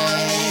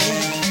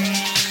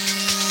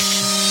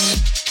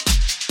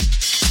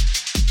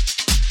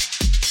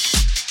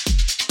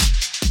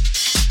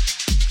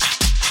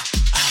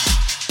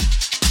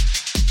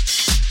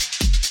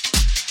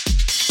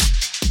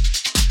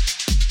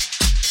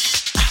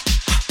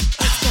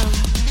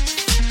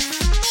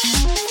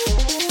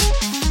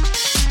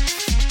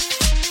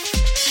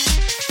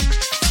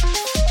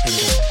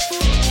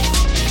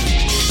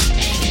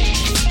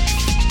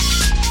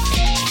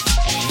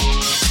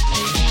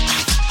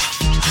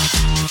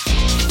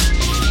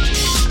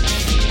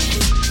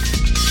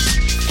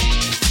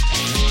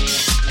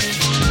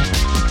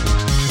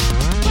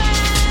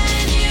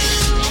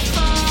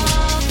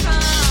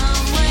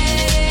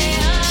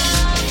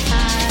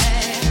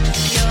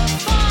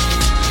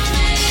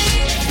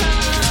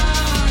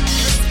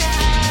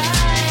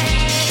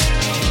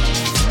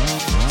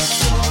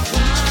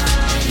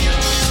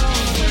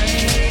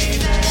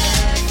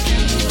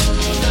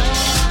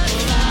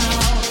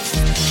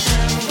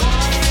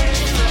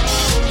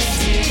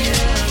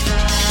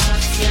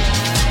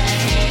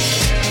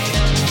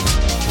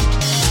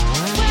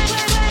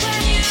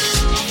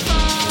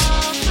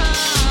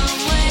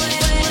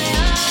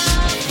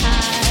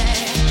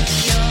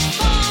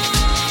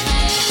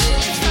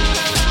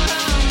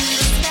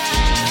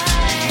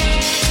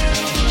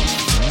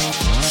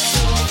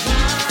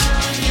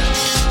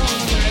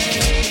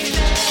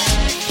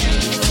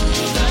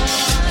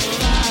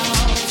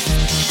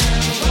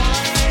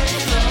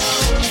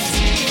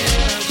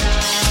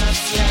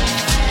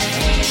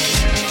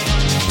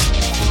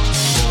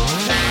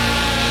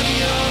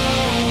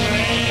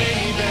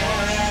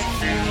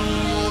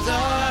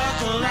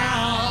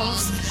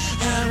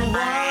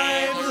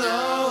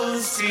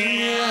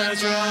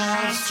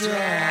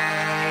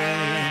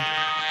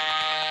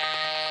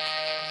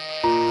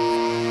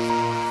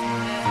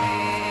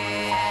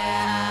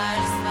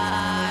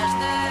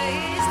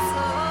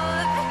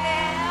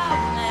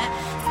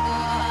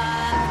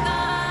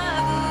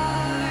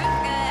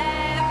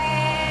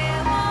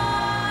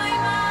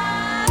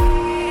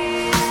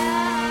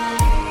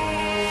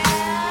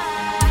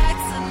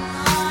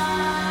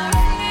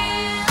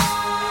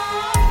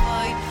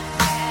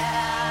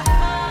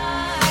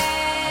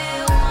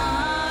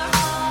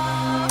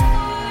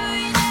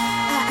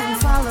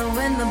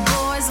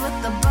 boys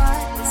with the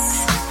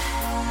butts.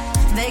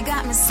 They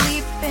got me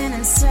sleeping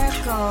in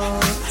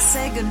circles.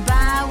 Say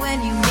goodbye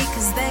when you meet,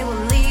 'cause they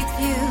will leave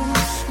you.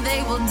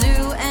 They will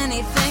do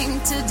anything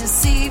to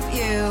deceive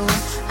you.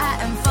 I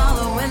am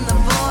following the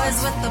boys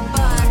with the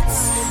butts.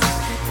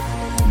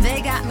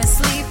 They got me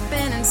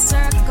sleeping in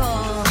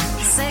circles.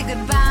 Say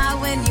goodbye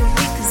when you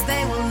meet, 'cause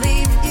they will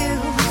leave you.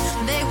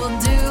 They will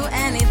do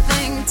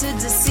anything to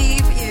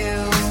deceive you.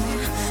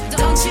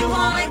 Don't you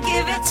wanna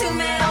give it to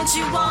me? Don't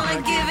you wanna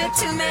give it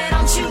to me?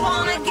 Don't you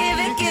wanna give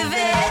it, give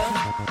it?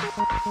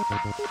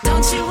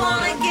 Don't you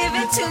wanna give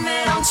it to me?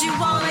 Don't you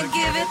wanna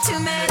give it to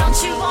me? Don't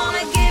you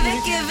wanna give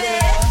it, give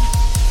it?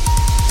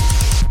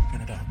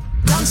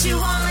 Don't you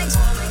wanna?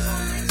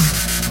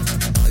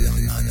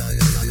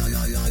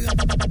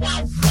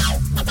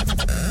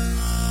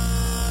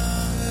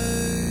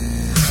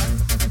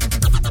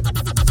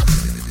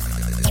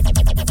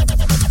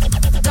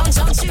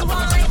 Don't you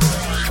wanna?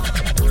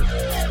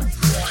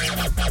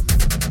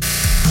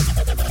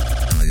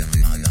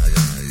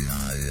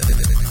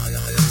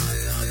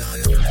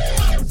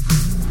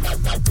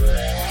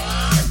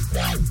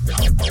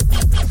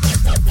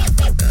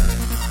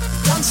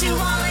 Don't you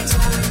wanna?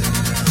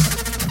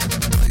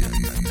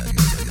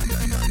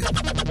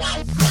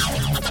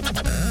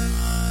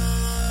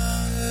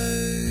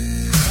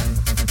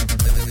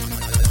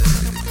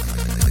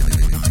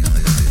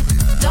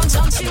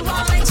 Don't you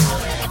wanna?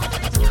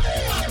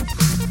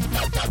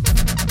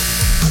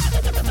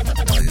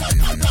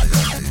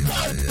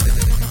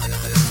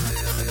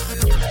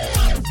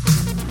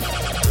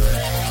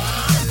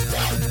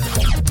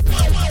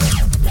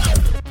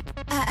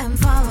 I am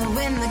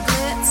following the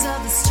glitz of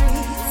the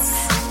streets.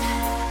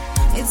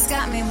 It's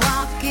got me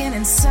walking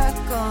in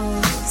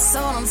circles. So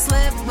don't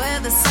slip where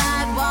the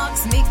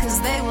sidewalks meet, 'cause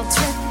they will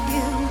trip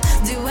you.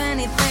 Do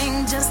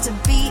anything just to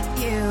beat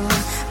you.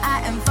 I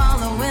am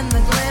following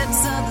the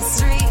glitz of the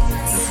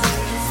streets.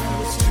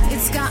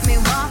 It's got me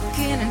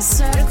walking in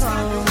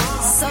circles.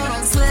 So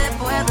don't slip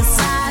where the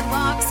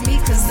sidewalks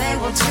meet, 'cause they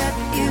will trip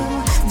you.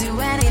 Do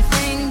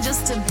anything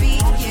just to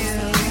beat you.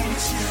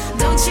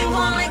 Don't you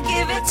wanna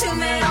give it to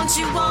me? Don't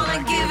you wanna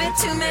give it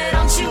to me?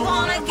 Don't you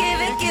wanna give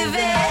it, give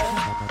it?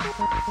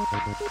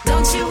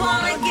 Don't you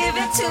wanna give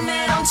it to me?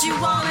 Don't you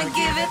wanna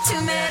give it to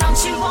me?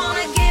 Don't you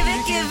wanna give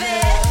it, give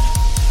it?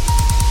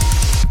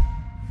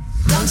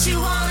 Don't you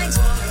wanna?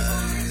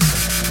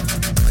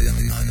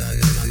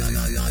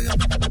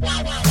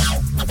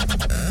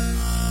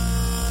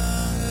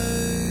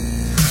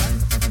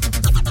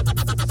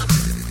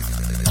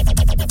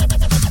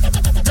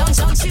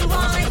 Don't you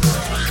wanna?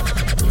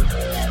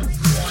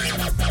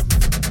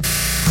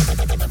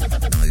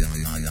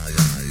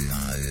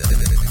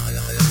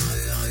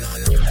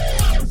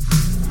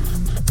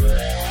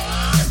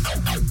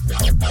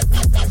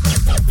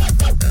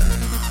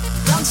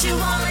 Don't you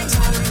wanna?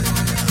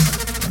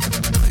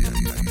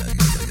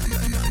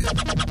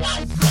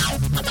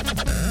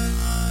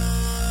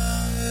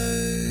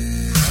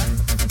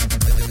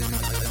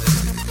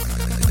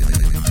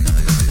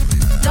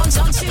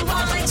 Don't you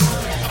wanna?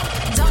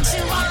 Don't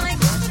you wanna?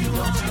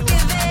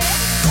 Give it.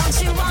 Don't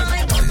you wanna?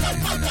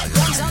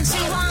 Don't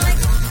you wanna?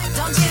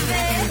 Don't give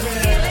it.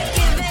 Give it,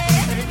 give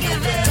it,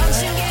 give it. Don't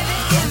you give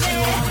it, give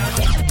it.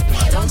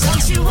 Don't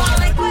you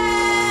wanna?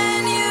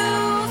 When you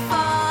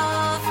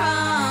fall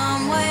from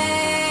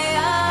way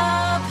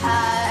up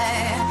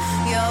high,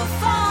 you're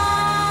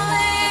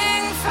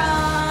falling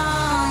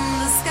from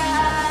the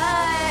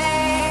sky.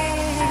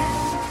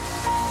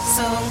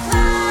 So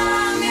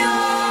climb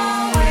your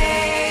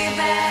way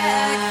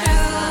back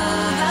through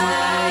the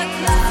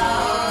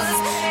clouds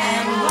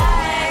and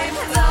wipe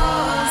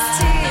those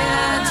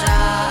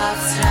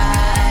teardrops dry.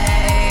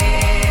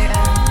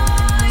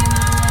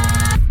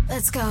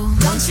 Let's go.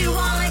 Don't you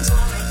wanna?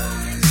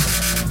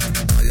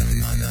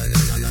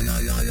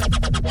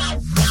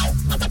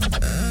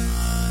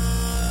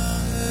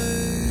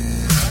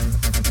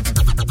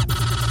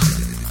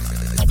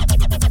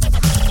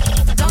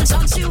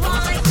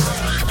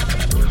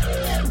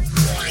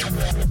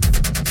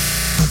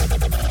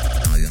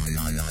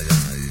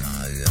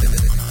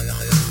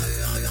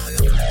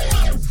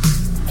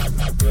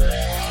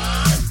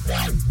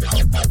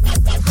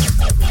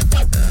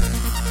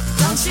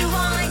 Don't you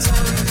wanna?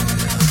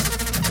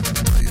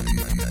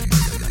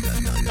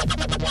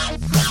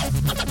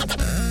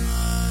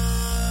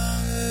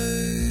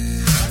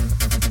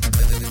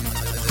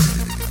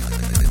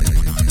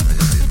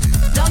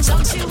 Don't you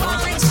wanna? Don't you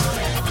wanna?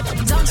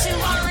 Don't you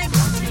wanna?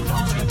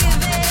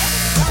 Give it.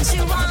 Don't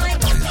you wanna?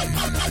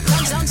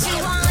 Don't you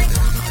wanna?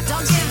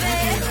 Don't give it.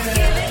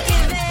 Give it,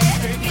 give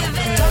it, give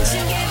it. Don't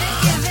you give it,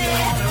 give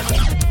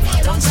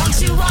it. Don't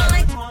you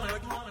wanna?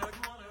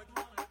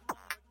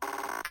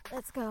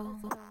 Let's go.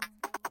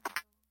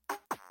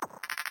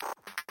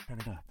 Turn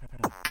it up.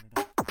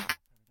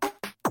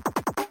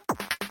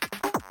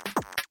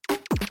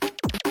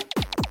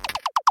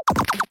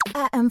 I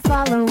am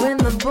following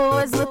the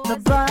boys with the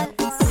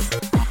butts.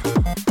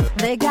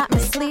 They got me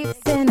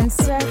sleeping in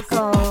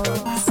circles.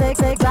 Say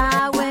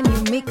bye when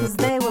you meet, 'cause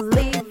they will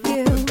leave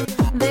you.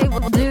 They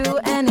will do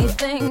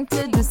anything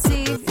to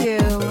deceive you.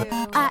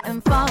 I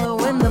am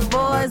following the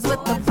boys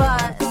with the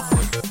butts.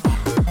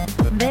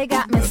 They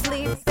got me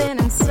sleeping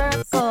in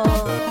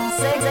circles.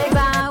 Say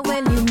bye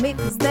when you meet,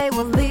 'cause they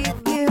will leave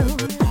you.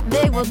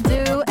 They will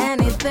do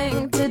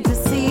anything to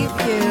deceive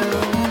you.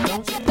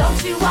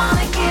 Don't you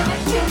wanna give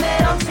it to me?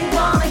 Don't you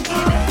wanna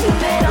give it to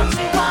me? Don't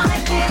you wanna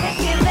give it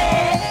to me?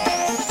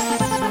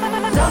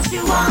 Don't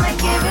you wanna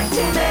give it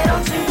to me?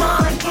 Don't you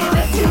wanna give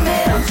it to me?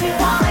 Don't you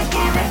wanna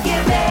give it,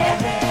 give it?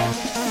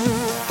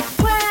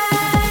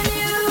 When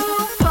you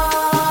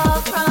fall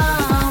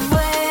from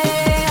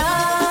way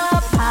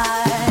up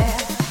high,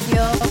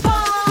 you're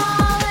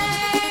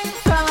falling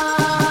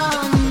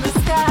from the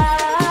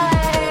sky.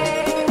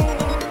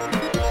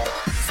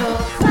 So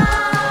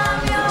climb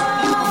your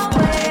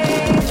way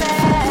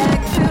back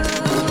to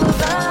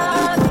the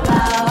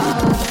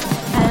clouds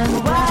and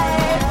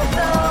wipe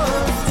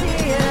those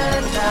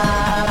teardrops.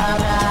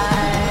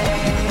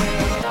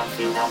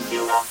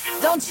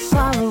 Don't you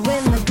follow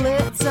in the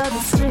glitz of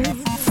the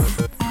streets?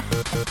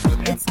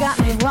 It's got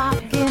me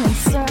walking in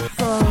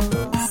circles.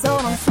 So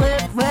don't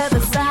slip where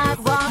the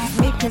sidewalks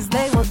meet, 'cause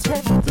they will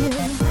trip you.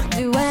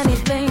 Do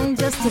anything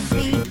just to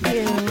beat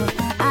you.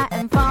 I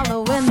am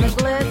following the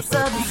glitz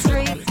of the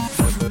streets.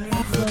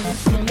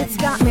 It's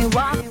got me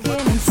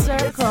walking in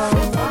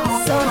circles.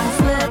 So don't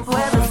slip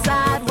where the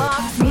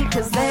sidewalks meet,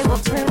 'cause they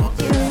will trip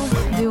you.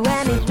 Do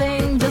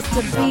anything just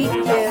to beat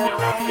you.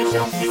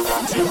 Don't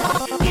you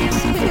want to give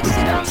it?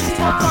 Don't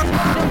you want to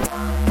give it?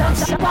 Don't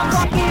you want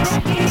to give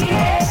it? Don't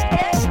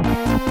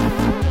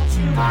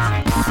you want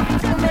to give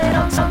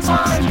it?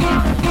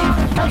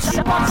 Don't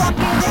you want to give it? Don't you want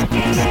to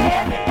give it?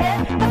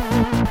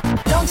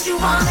 Don't you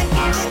want to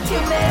give it to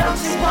me?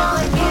 Don't you want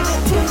to give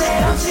it to me?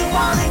 Don't you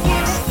want to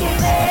give it?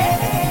 Give it.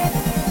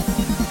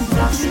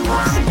 Don't you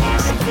want to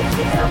give it? Give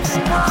it. Don't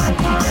you want to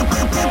give it?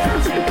 Give it.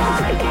 Don't you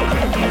want to give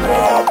it? Give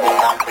it.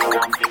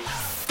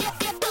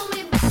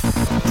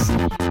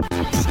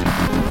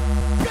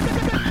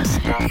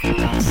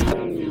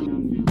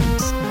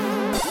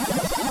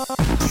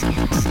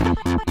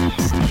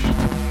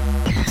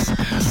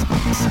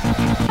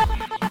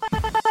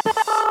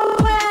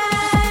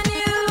 When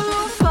you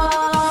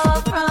fall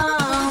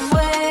from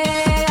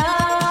way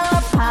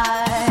up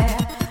high,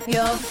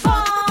 you're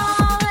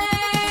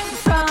falling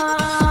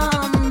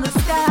from the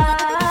sky.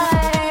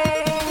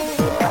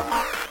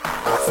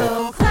 So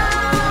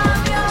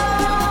climb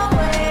your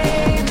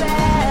way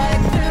back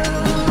to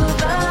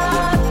the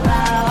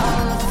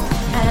clouds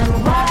and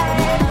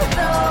wipe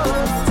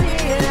those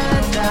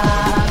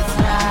teardrops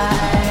dry.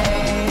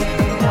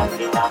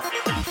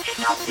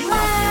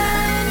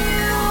 When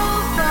you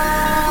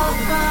fall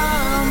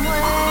from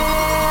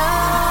way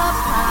up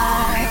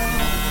high,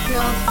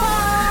 you're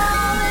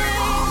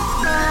falling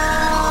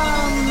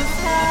from the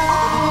sky.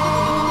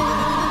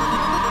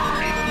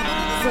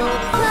 So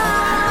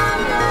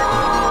climb your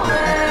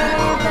way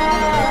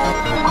back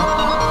to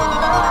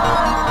the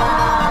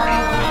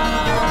clouds,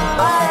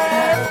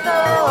 wipe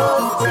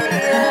those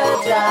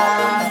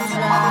teardrops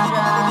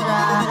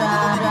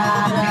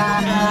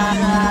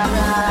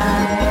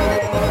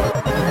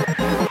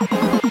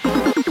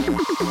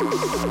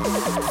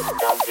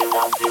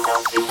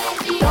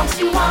Don't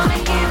you wanna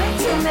give it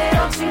to me?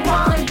 Don't you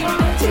wanna give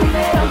it to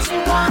me? Don't you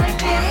wanna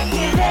give it,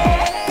 give it?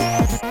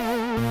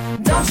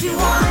 Don't you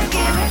wanna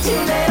give it to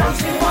me? Don't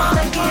you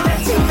wanna give it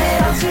to me?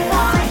 Don't you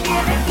wanna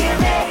give it,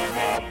 give it?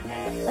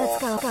 Let's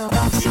go, go.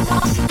 Don't you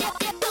wanna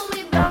give it to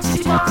me? Don't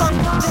you wanna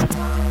give it?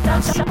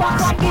 Don't you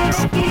wanna give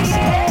it, give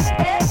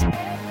it?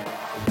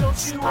 Don't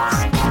you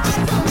wanna give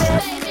it to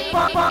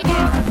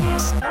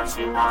me? Don't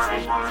you wanna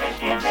give it,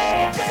 give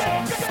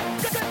it?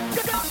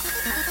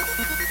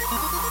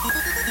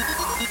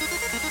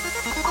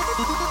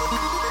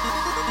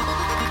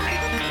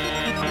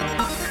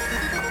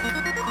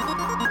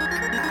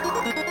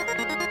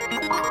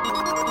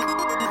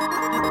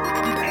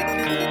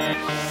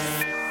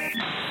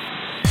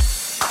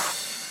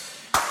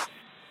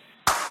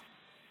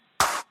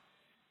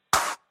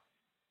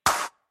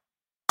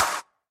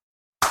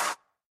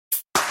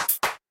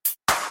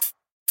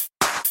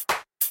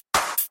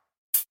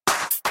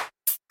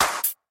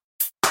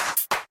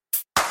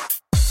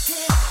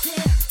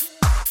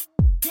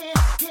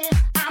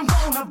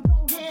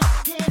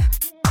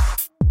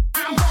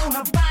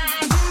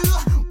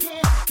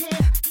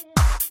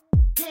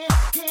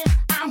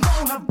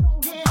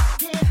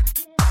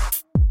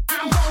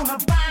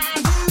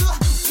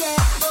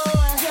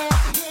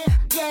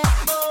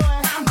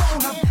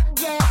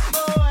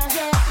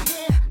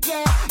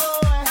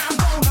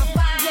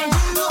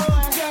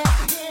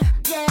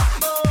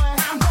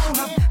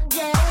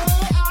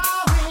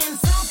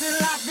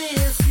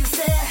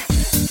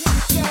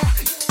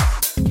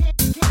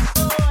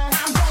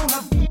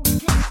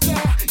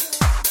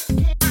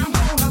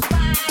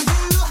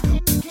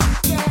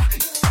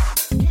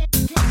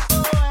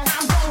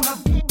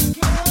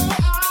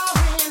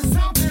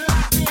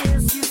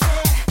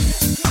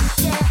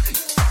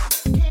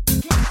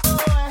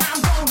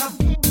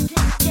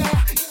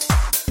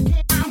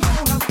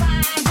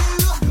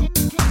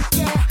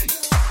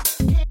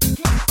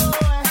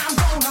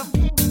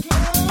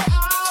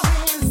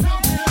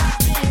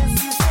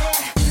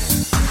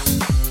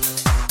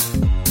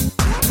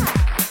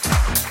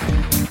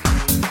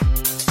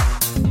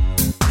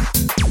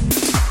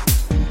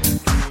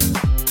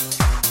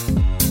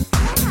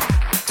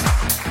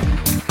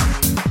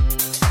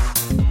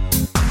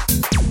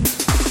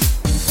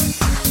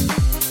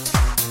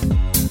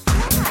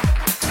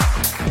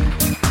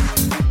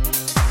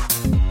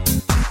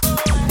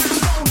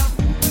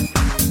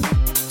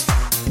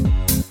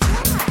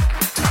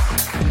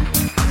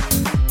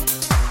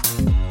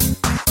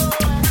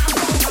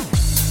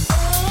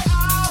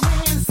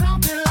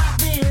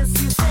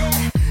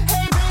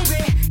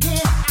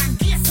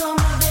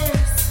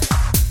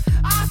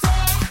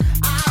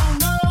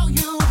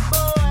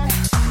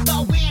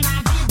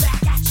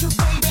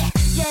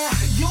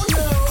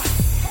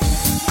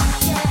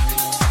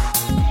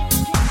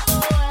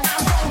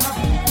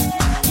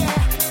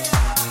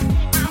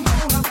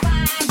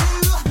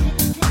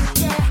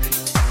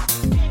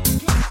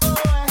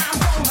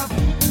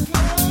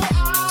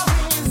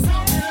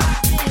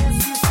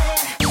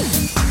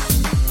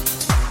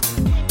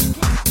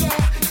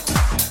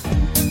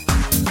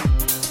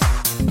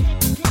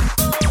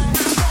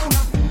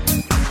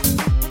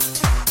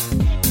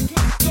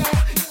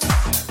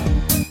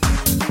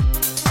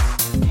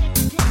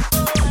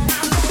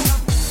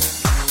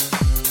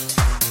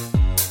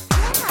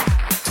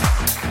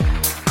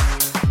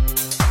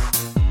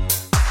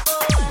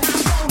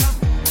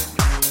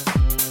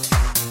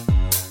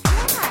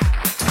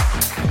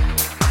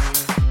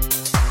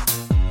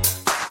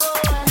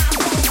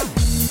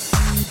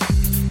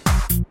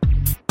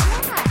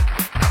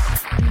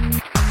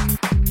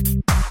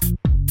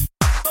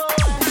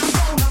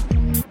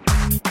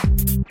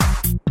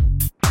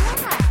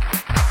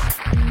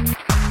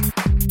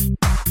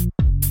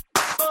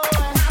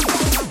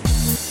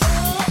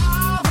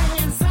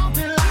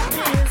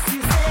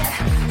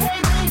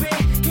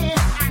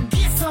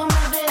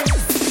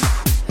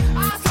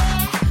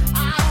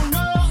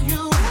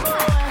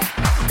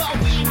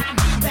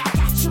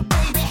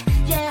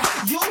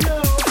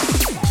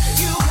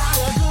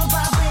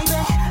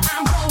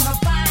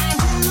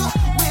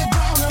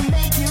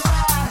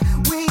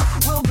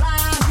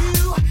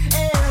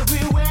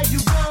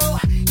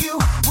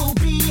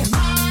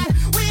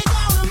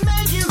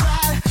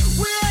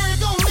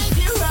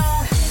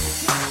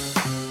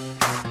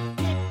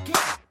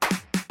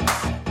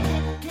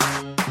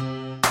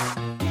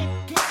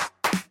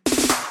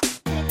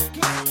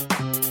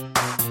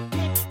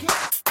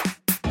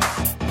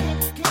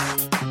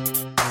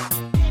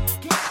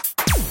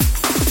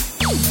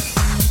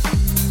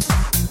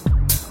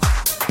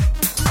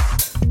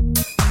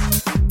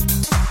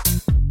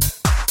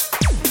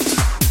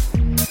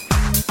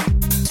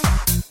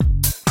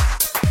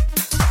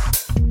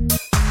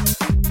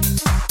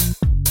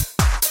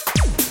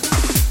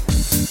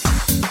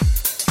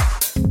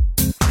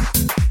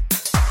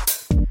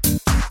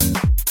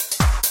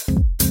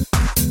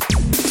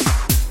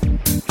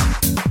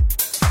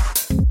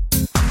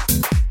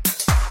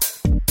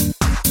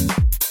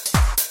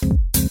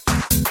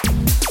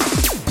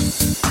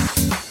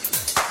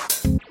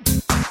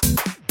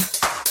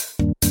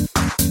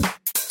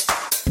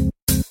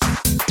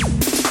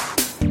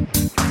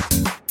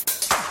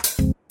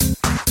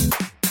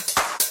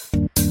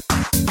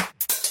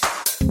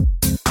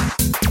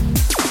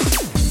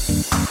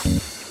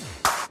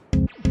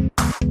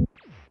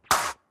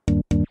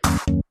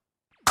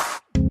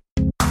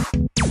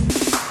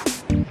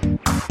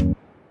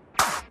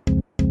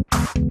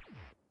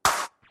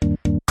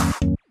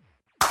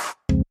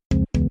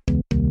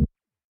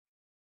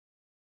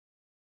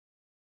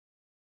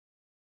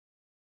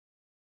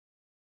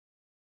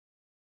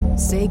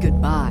 say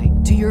goodbye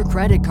to your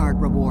credit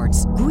card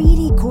rewards.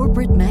 Greedy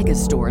corporate mega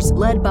stores,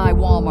 led by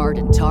Walmart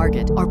and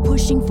Target, are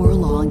pushing for a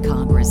law in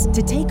Congress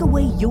to take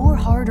away your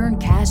hard-earned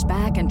cash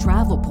back and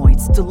travel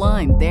points to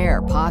line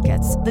their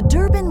pockets. The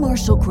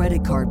Durbin-Marshall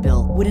credit card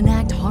bill would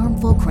enact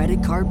harmful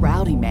credit card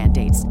routing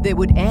mandates that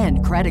would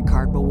end credit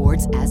card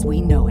rewards as we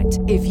know it.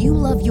 If you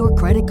love your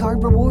credit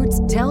card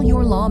rewards, tell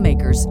your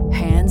lawmakers,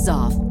 hands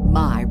off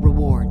my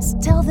rewards.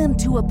 Tell them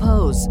to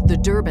oppose the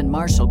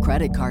Durbin-Marshall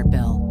credit card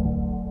bill.